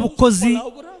runaka cy'ubukozi,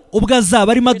 ubwo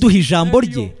azaba arimo aduha ijambo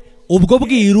rye, ubwo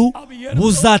bwiru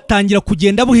buzatangira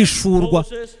kugenda buhishurwa.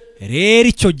 Rero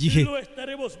icyo gihe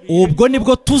ubwo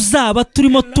nibwo tuzaba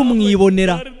turimo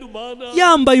tumwibonera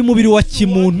yambaye umubiri wa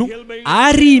kimuntu,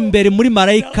 ari imbere muri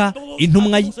marayika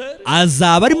intumwa ye.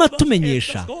 Azaba arimo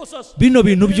atumenyesha bino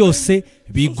bintu byose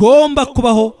bigomba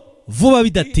kubaho vuba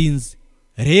bidatinze.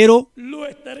 Rero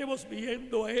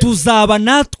tuzaba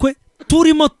natwe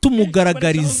turimo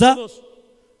tumugaragariza,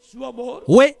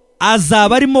 we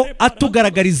azaba arimo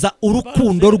atugaragariza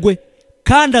urukundo rwe,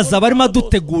 kandi azaba arimo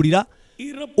adutegurira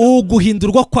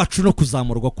uguhindurwa kwacu no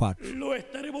kuzamurwa kwacu.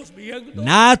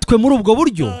 Natwe muri ubwo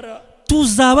buryo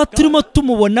tuzaba turimo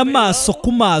tumubona amaso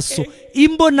ku maso,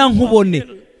 imbona nkubone,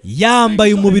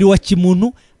 yambaye umubiri wa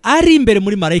kimuntu, ari imbere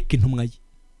muri marayika intumwa ye.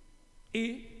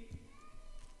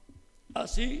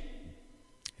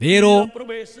 Rero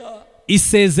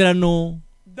isezerano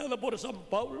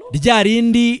rya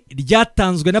rindi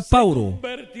ryatanzwe na Pawulo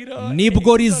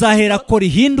nibwo rizahera ko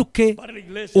rihinduke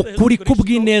ukuri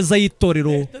kubw'ineza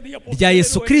y'itorero rya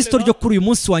Yesu Kristo ryo kuri uyu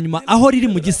munsi wa nyuma, aho riri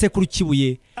mu gisekuru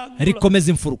cy'ibuye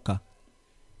rikomeza imfuruka.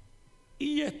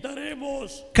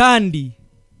 Kandi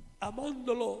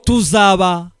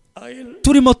tuzaba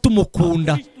turimo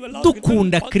tumukunda,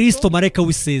 dukunda Kristo marayika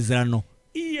w'isezerano,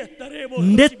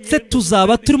 ndetse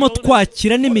tuzaba turimo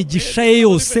twakira n'imigisha ye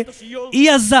yose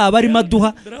iyo azaba arimo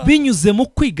aduha binyuze mu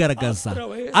kwigaragaza,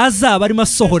 azaba arimo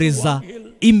asohoreza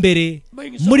imbere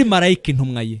muri marayika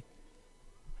intumwa ye.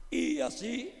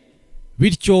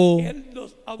 Bityo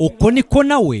uko niko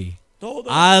nawe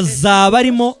azaba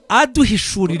arimo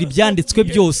aduhishurira ibyanditswe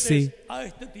byose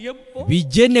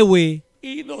bigenewe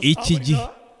iki gihe.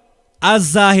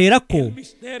 Azahera ko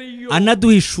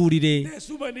anaduhishurire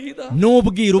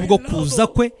n'ubwiru bwo kuza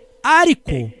kwe,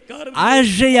 ariko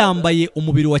aje yambaye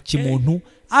umubiri wa kimuntu,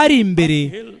 ari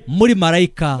imbere muri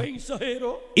marayika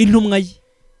intumwa ye.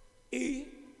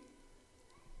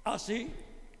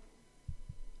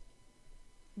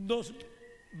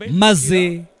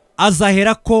 Maze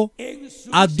azahera ko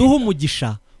aduha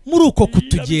umugisha muri uko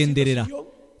kutugenderera.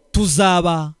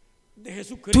 Tuzaba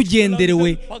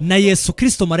tugenderewe na Yesu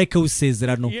Kristo marayika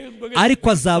w'isezerano,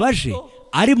 ariko azaba aje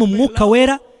ari mu mwuka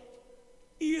wera,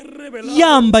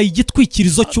 yambaye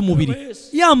igitwikirizo cy'umubiri,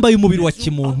 yambaye umubiri wa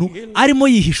kimuntu, arimo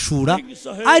yihishura,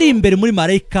 ari imbere muri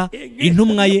marayika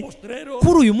intumwa ye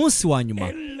kuri uyu munsi wa nyuma,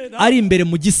 ari imbere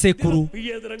mu gisekuru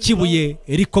cy'ibuye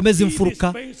rikomeza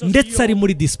imfuruka, ndetse ari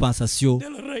muri dispensation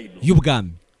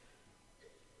y'ubwami.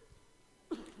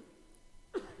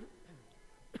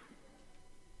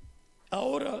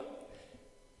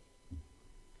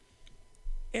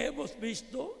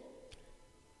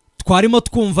 Twarimo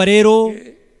twumva rero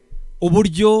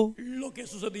uburyo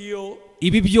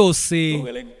ibi byose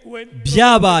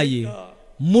byabaye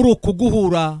muri uku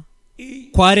guhura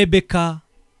kwa Rebeka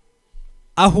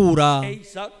ahura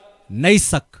na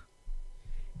Isaka.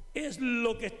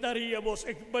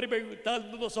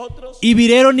 Ibi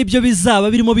rero nibyo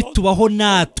bizaba birimo bitubaho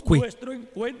natwe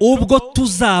ubwo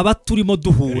tuzaba turimo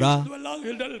duhura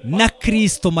na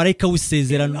Kristo marayika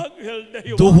w'isezerano,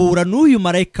 duhura n'uyu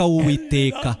marayika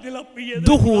w'Uwiteka,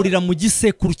 duhurira mu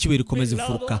gisekuru cy'ibuye rikomeza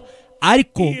imfuruka,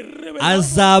 ariko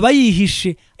azaba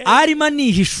yihishe, arimo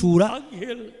anihishura,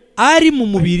 ari mu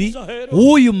mubiri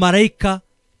w'uyu marayika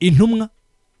intumwa.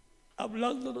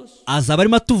 Azaba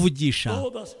arimo atuvugisha,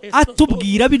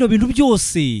 atubwira bino bintu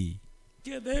byose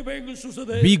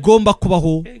bigomba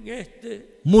kubaho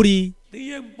muri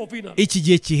iki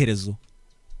gihe cy'iherezo.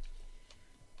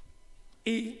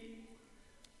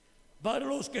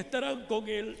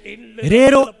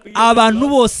 Rero abantu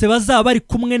bose bazaba bari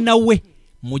kumwe nawe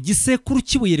mu gisekuru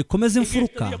cy'ibuye rikomeza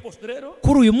imfuruka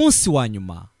kuri uyu munsi wa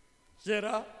nyuma,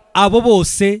 abo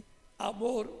bose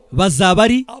bazaba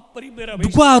ari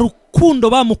rwa rukundo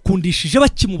bamukundishije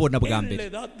bakimubona bwa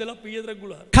mbere,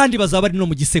 kandi bazaba ari no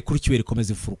mu gisekuru cy'ibuye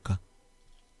rikomeza imfuruka.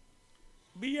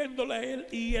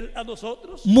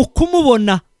 Mu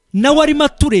kumubona nawe arimo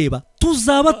atureba,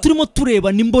 tuzaba turimo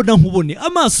tureba n'imbona nkubone,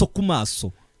 amaso ku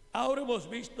maso.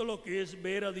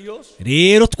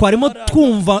 Rero twarimo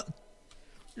twumva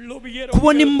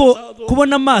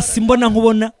kubona amaso imbona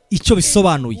nkubona icyo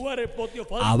bisobanuye.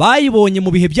 Abayibonye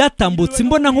mu bihe byatambutse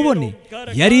imbona nkubone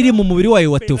yari iri mu mubiri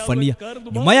wayo wa Teofaniya,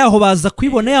 nyuma yaho baza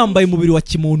kuyibona yambaye umubiri wa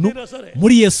kimuntu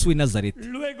muri Yesu w'i Nazareti.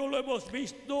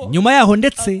 Nyuma yaho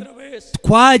ndetse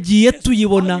twagiye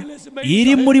tuyibona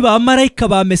iri muri ba marayika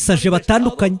ba mesaje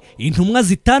batandukanye, intumwa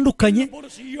zitandukanye,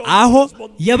 aho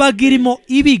yabaga irimo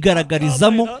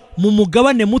ibigaragarizamo mu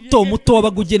mugabane muto muto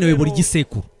wabaga ugenewe buri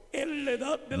gisekuru.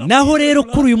 Naho rero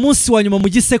kuri uyu munsi wa nyuma mu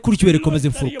gisekuru cy'ibuye rikomeza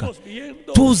imfuruka,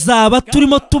 tuzaba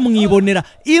turimo tumwibonera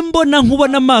imbona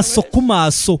nkubona amaso ku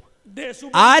maso,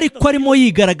 ariko arimo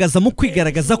yigaragaza mu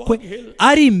kwigaragaza kwe,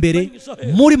 ari imbere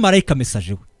muri marayika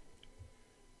mesaje we.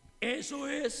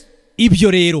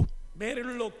 Ibyo rero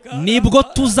nibwo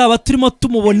tuzaba turimo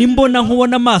tumubona imbona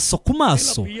nkubona amaso ku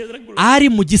maso, ari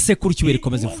mu gisekuru cy'ibuye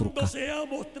rikomeza imfuruka.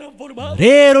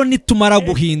 Rero nitumara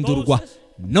guhindurwa,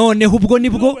 noneho ubwo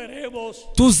nibwo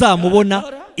tuzamubona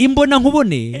imbona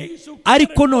nkubone,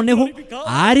 ariko noneho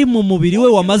ari mu mubiri we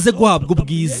wamaze guhabwa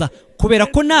ubwiza, kubera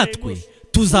ko natwe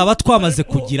tuzaba twamaze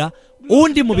kugira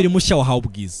undi mubiri mushya wahawe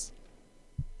ubwiza.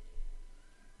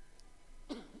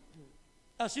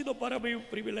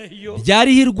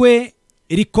 Byari ihirwe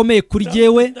rikomeye kuri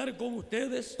jyewe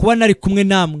kuba nari kumwe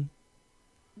namwe,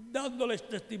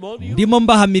 ndimo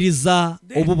mbahamiriza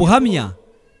ubu buhamya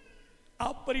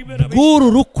bw'uru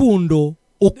rukundo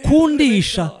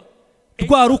ukundisha,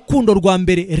 rwa rukundo rwa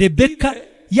mbere Rebeka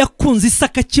yakunze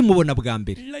Isaka akimubona bwa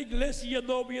mbere.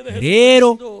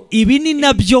 Rero ibi ni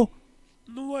nabyo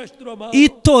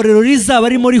itorero rizaba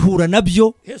rimo rihura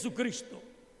nabyo,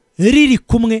 riri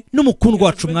kumwe n'umukundwa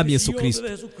wacu umwami Yesu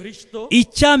Kristo.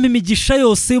 Icyama imigisha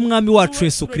yose y'umwami wacu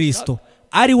Yesu Kristo,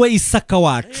 ari we Isaka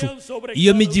wacu,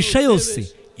 iyo migisha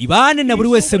yose ibane na buri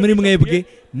wese muri mwebwe,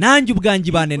 nanjye ubwanjye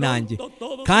ibane nanjye,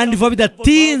 kandi vuba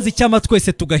bidatinze icyama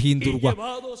twese tugahindurwa,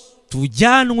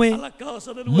 tujyanwe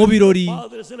mu birori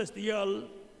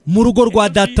mu rugo rwa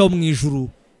Data wo mu ijuru,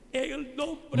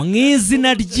 mu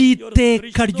izina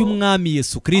ry'iteka ry'Umwami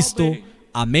Yesu Kristo.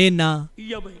 Amena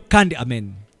kandi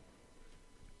amen.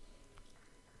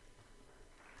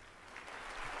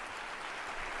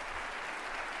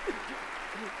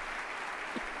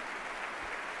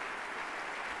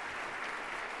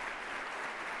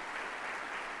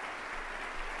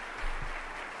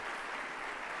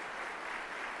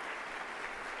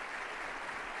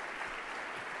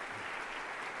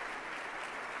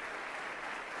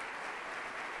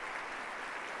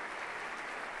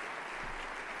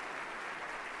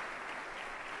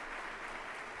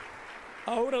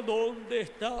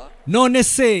 None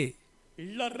se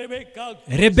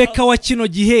Rebeka wa kino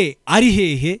gihe ari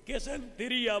hehe?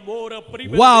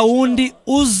 Wa wundi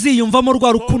uziyumvamo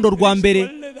rwa rukundo rwa mbere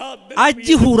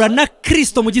agihura na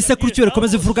Kristo mu gisekuru cy'Iwe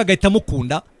komeza ivuga agahita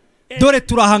mukunda. Dore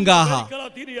turahangaha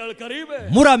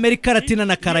muri Amerika Latina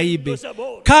na Karayibe,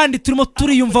 kandi turimo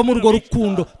turiyumvamo urwo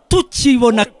rukundo,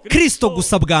 tukibona Kristo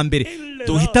gusa bwa mbere,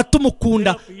 duhita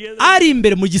tumukunda ari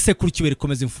imbere mu gisekuru cy'Iwe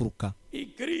komeza imfuruka.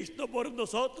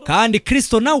 Kandi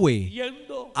Kristo nawe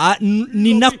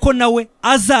ni nako nawe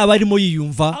azaba arimo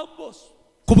yiyumva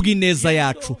kubw'ineza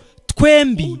yacu.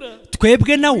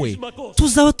 Twebwe nawe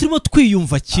tuzaba turimo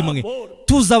twiyumva kimwe,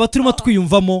 tuzaba turimo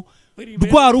twiyumvamo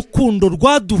rwa rukundo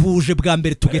rwaduhuje bwa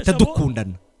mbere, tugahita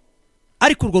dukundana.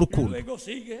 Ariko urwo rukundo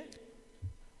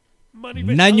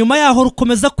na nyuma yaho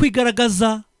rukomeza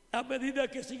kwigaragaza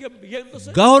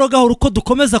gahoro gahoro. Uko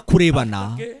dukomeza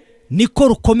kurebana niko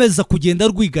rukomeza kugenda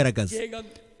rwigaragaza,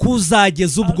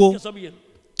 kuzageza ubwo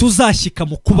tuzashyika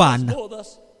mu kubana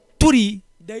turi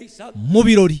mu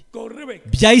birori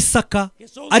bya Isaka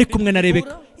ari kumwe na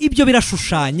Rebeka. Ibyo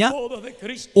birashushanya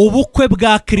ubukwe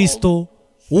bwa Kristo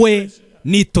we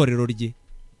n'itorero rye.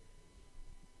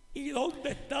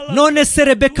 None se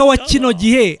Rebeka wa kino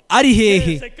gihe ari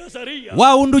hehe?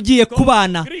 Wa wundi ugiye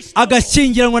kubana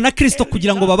agashyingiranwa na Kristo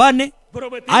kugira ngo babane,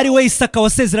 ari we Isaka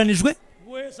wasezeranijwe.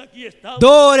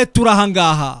 Dore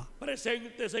turahangaha,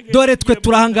 dore twe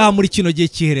turahangaha muri kino gihe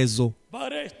cy'iherezo,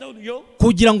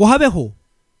 kugira ngo habeho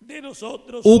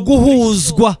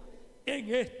uguhuzwa,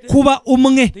 kuba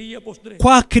umwe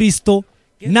kwa Kristo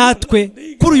natwe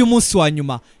kuri uyu munsi wa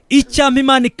nyuma. Icyampa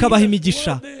Imana ikabaha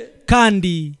imigisha,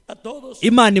 kandi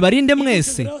Imana ibarinde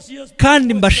mwese,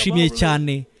 kandi mbashimiye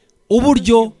cyane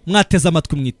uburyo mwateze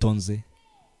amatwi mwitonze.